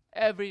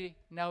every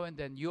now and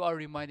then you are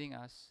reminding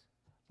us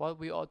what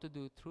we ought to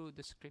do through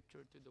the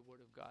scripture, through the word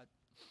of God.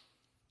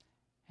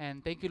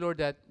 And thank you, Lord,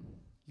 that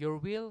your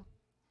will,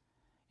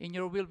 in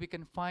your will we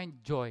can find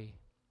joy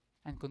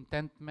and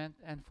contentment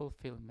and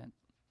fulfillment.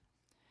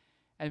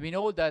 And we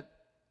know that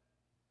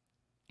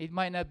it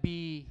might not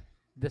be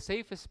the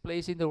safest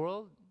place in the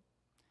world.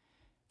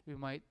 We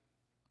might,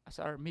 as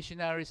our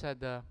missionaries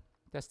had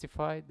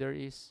testified, there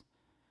is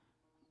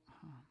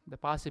the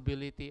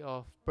possibility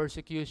of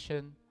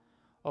persecution,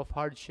 of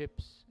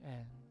hardships,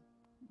 and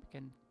we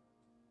can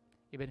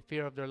even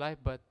fear of their life,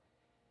 but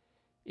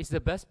it's the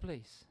best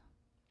place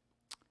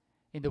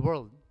in the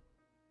world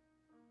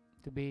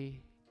to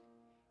be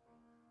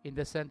in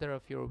the center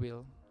of your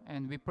will.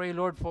 And we pray,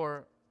 Lord,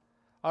 for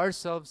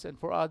ourselves and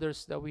for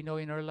others that we know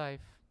in our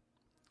life.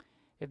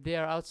 If they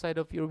are outside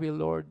of your will,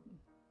 Lord,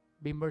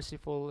 be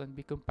merciful and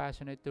be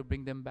compassionate to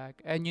bring them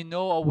back. And you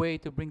know a way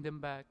to bring them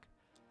back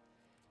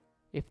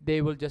if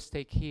they will just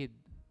take heed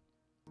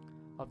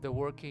of the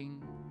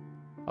working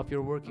of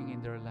your working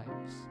in their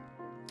lives.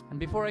 And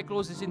before I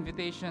close this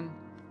invitation,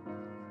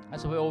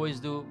 as we always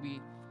do,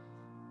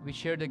 we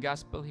share the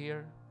gospel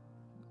here.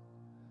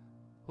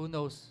 Who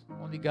knows?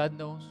 Only God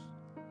knows.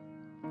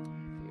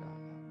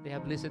 They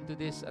have listened to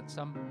this at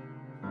some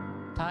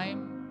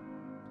time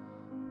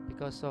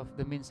because of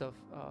the means of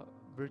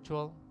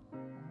virtual,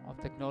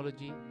 of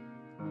technology.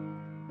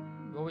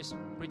 We always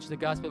preach the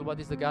gospel. What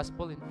is the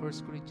gospel? In 1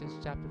 Corinthians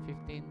chapter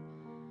 15,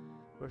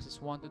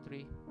 verses 1 to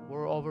 3.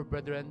 Moreover,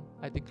 brethren,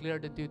 I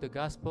declared unto you the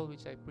gospel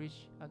which I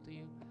preach unto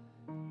you,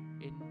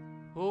 in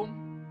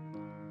whom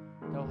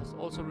thou hast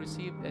also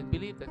received and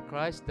believed, that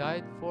Christ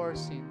died for our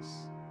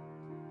sins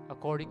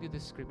according to the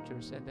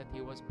scriptures, and that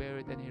he was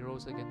buried and he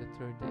rose again the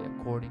third day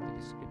according to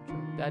the scripture.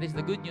 That is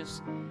the good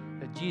news,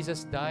 that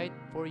Jesus died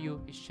for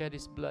you. He shed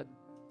his blood.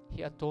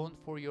 He atoned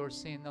for your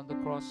sin on the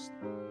cross,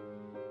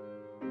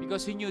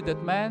 because he knew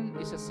that man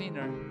is a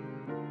sinner,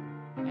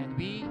 and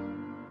we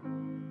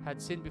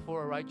had sinned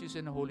before a righteous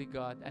and holy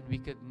God, and we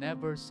could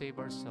never save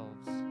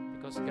ourselves,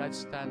 because God's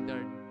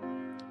standard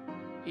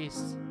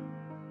is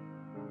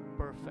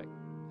perfect,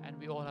 and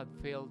we all had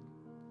failed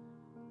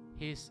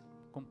his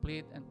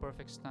complete and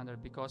perfect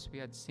standard, because we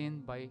had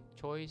sinned by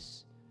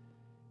choice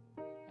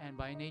and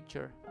by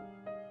nature.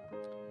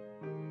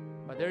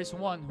 But there is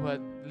one who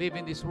had lived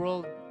in this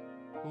world,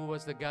 who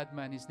was the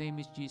God-man. His name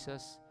is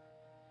Jesus.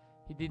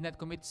 He did not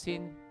commit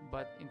sin,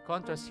 but in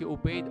contrast, he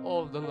obeyed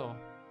all the law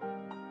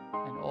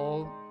and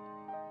all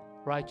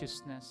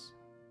righteousness.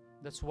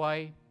 That's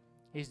why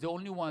he's the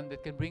only one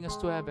that can bring us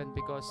to heaven,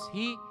 because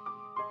he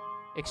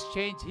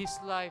exchanged his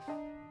life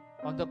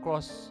on the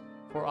cross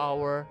for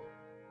our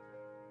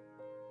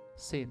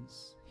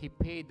sins. He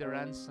paid the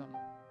ransom.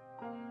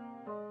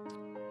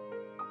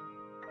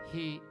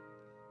 He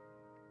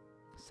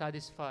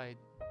satisfied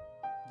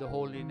the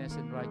holiness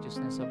and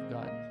righteousness of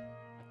God.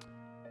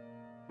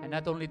 And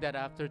not only that,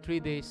 after 3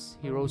 days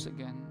he rose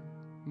again.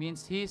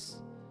 Means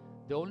he's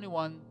the only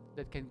one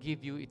that can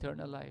give you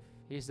eternal life.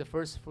 He's the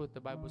first fruit,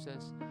 the Bible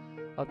says,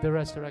 of the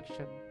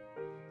resurrection.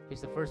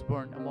 He's the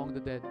firstborn among the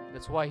dead.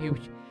 That's why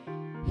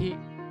he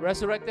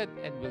resurrected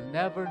and will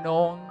never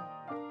know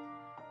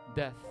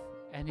death.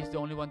 And he's the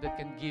only one that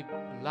can give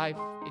life,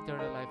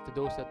 eternal life, to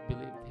those that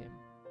believed him.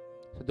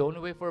 So the only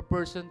way for a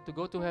person to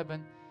go to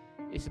heaven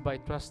is by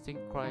trusting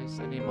Christ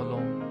and him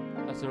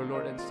alone as their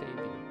Lord and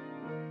Savior.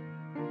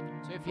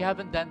 So if you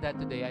haven't done that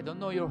today, I don't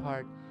know your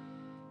heart.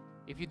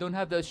 If you don't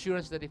have the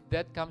assurance that if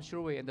death comes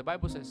your way, and the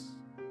Bible says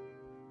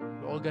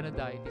we're all gonna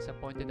die, it is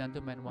appointed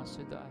unto man once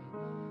to die.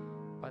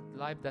 But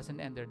life doesn't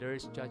end there. There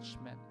is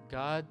judgment.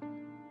 God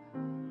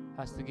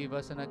has to give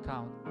us an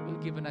account. We'll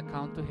give an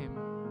account to him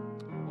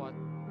what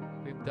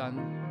we've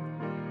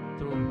done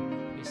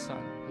through his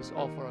Son, his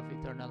offer of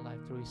eternal life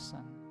through his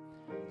Son.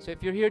 So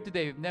if you're here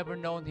today, you've never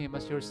known him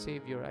as your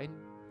Savior, I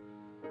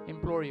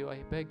implore you,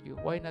 I beg you,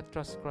 why not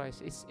trust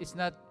Christ? It's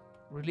not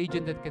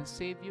religion that can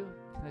save you.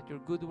 It's not your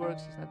good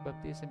works. It's not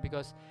baptism.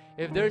 Because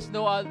if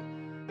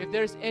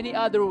there's any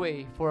other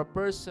way for a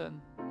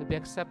person to be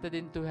accepted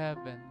into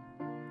heaven,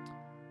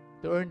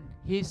 to earn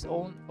his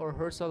own or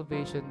her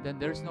salvation, then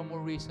there's no more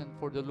reason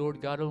for the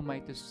Lord God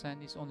Almighty to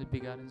send his only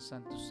begotten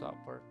Son to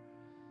suffer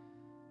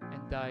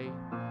and die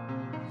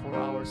for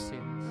our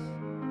sins.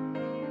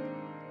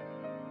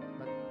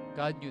 But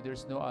God knew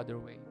there's no other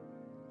way.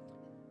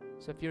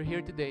 So if you're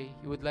here today,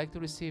 you would like to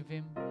receive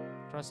him,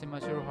 trust him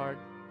as your heart,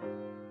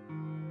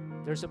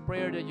 there's a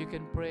prayer that you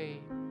can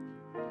pray.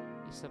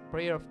 It's a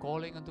prayer of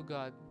calling unto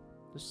God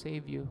to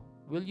save you.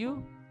 Will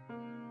you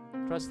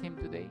trust him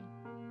today?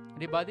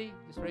 Anybody?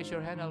 Just raise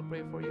your hand, I'll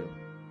pray for you.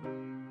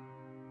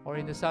 Or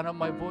in the sound of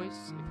my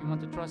voice, if you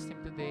want to trust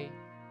him today,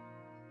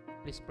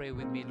 please pray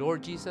with me.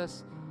 Lord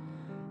Jesus,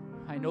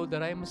 I know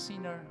that I am a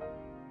sinner.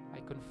 I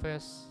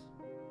confess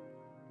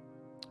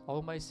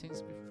all my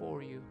sins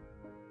before you.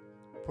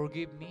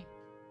 Forgive me.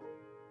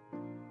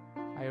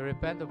 I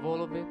repent of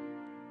all of it,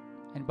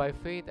 and by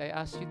faith I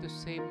ask you to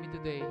save me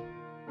today,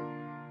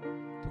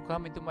 to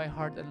come into my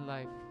heart and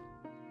life,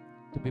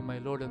 to be my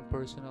Lord and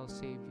personal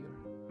Savior.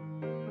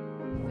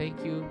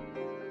 Thank you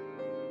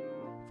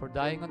for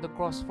dying on the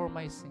cross for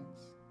my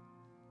sins,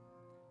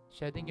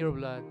 shedding your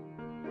blood,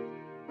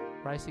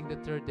 rising the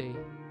third day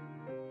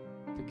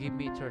to give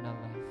me eternal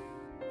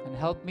life. And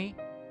help me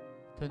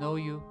to know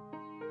you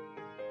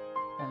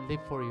and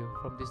live for you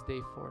from this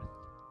day forth.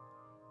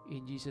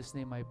 In Jesus'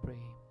 name I pray.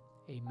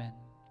 Amen.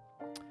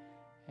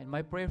 And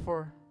my prayer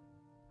for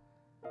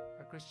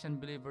our Christian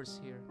believers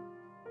here,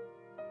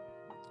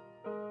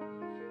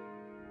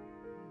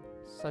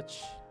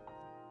 such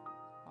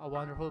a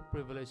wonderful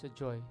privilege, a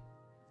joy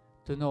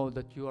to know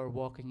that you are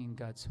walking in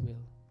God's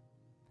will.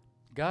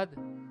 God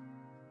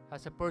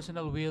has a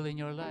personal will in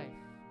your life,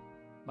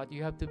 but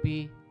you have to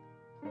be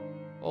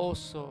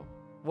also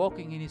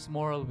walking in His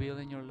moral will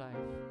in your life,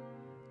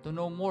 to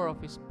know more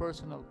of His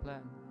personal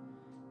plan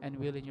and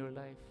will in your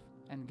life.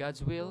 And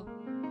God's will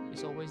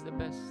is always the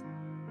best.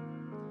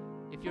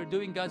 If you're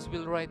doing God's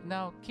will right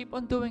now, keep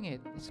on doing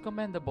it. It's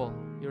commendable.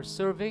 You're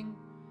serving,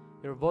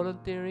 you're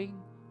volunteering,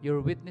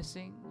 you're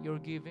witnessing, you're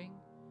giving.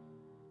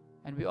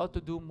 And we ought to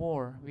do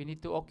more. We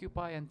need to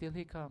occupy until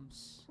He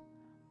comes,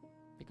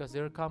 because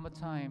there will come a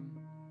time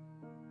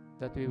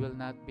that we will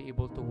not be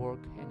able to work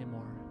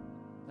anymore.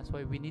 That's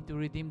why we need to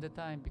redeem the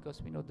time, because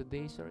we know the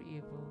days are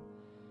evil.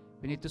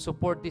 We need to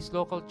support this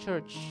local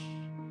church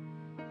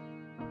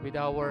with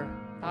our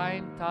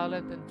time,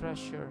 talent, and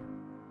treasure.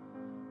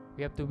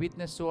 We have to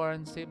witness to our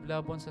unsaved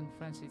loved ones and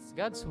friends. It's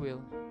God's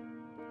will.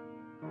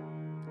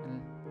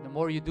 And the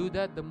more you do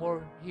that, the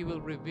more He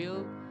will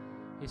reveal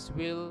His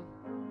will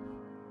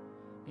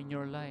in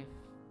your life.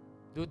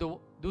 Do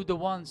the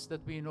ones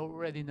that we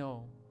already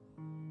know,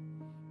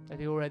 that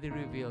He already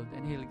revealed,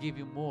 and He'll give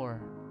you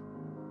more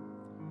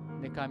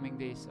in the coming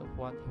days of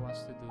what He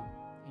wants to do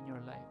in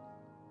your life.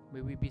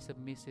 May we be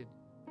submissive,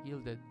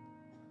 yielded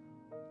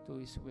to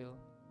His will.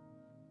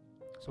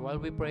 So while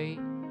we pray,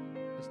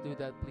 let's do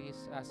that,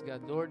 please. Ask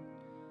God, Lord,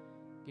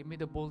 give me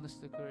the boldness,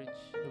 the courage,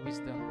 the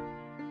wisdom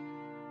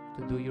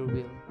to do your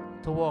will,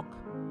 to walk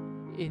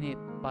in it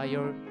by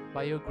your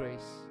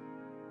grace,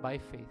 by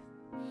faith.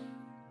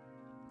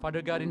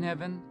 Father God in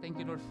heaven, thank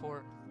you, Lord,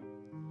 for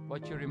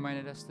what you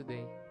reminded us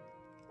today.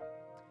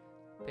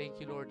 Thank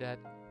you, Lord, that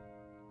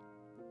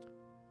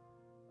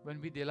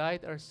when we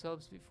delight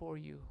ourselves before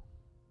you,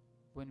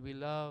 when we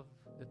love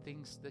the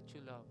things that you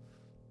love,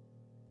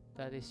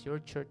 that is your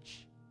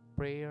church,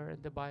 prayer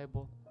and the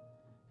Bible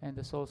and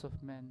the souls of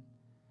men,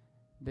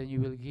 then you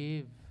will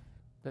give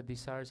the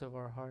desires of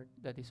our heart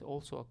that is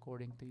also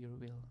according to your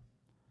will.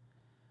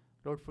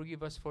 Lord,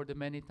 forgive us for the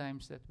many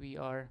times that we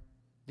are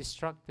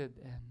distracted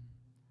and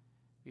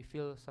we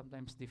feel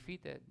sometimes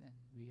defeated and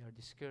we are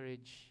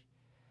discouraged.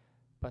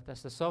 But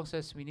as the song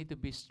says, we need to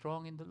be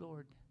strong in the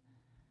Lord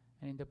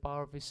and in the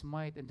power of His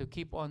might, and to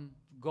keep on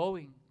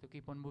going, to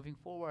keep on moving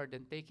forward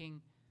and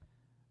taking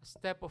a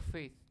step of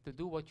faith to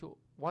do what you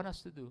want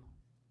us to do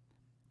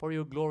for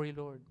your glory,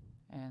 Lord.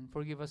 And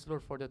forgive us,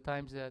 Lord, for the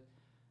times that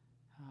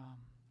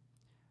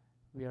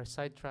we are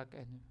sidetracked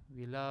and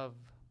we love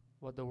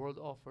what the world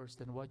offers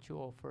than what you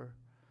offer.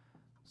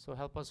 So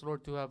help us,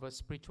 Lord, to have a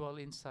spiritual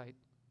insight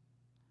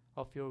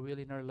of your will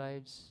in our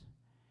lives.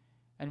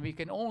 And we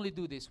can only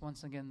do this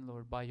once again,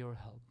 Lord, by your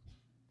help,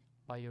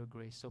 by your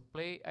grace. So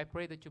I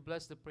pray that you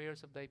bless the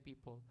prayers of thy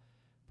people,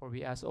 for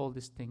we ask all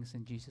these things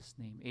in Jesus'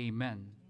 name. Amen.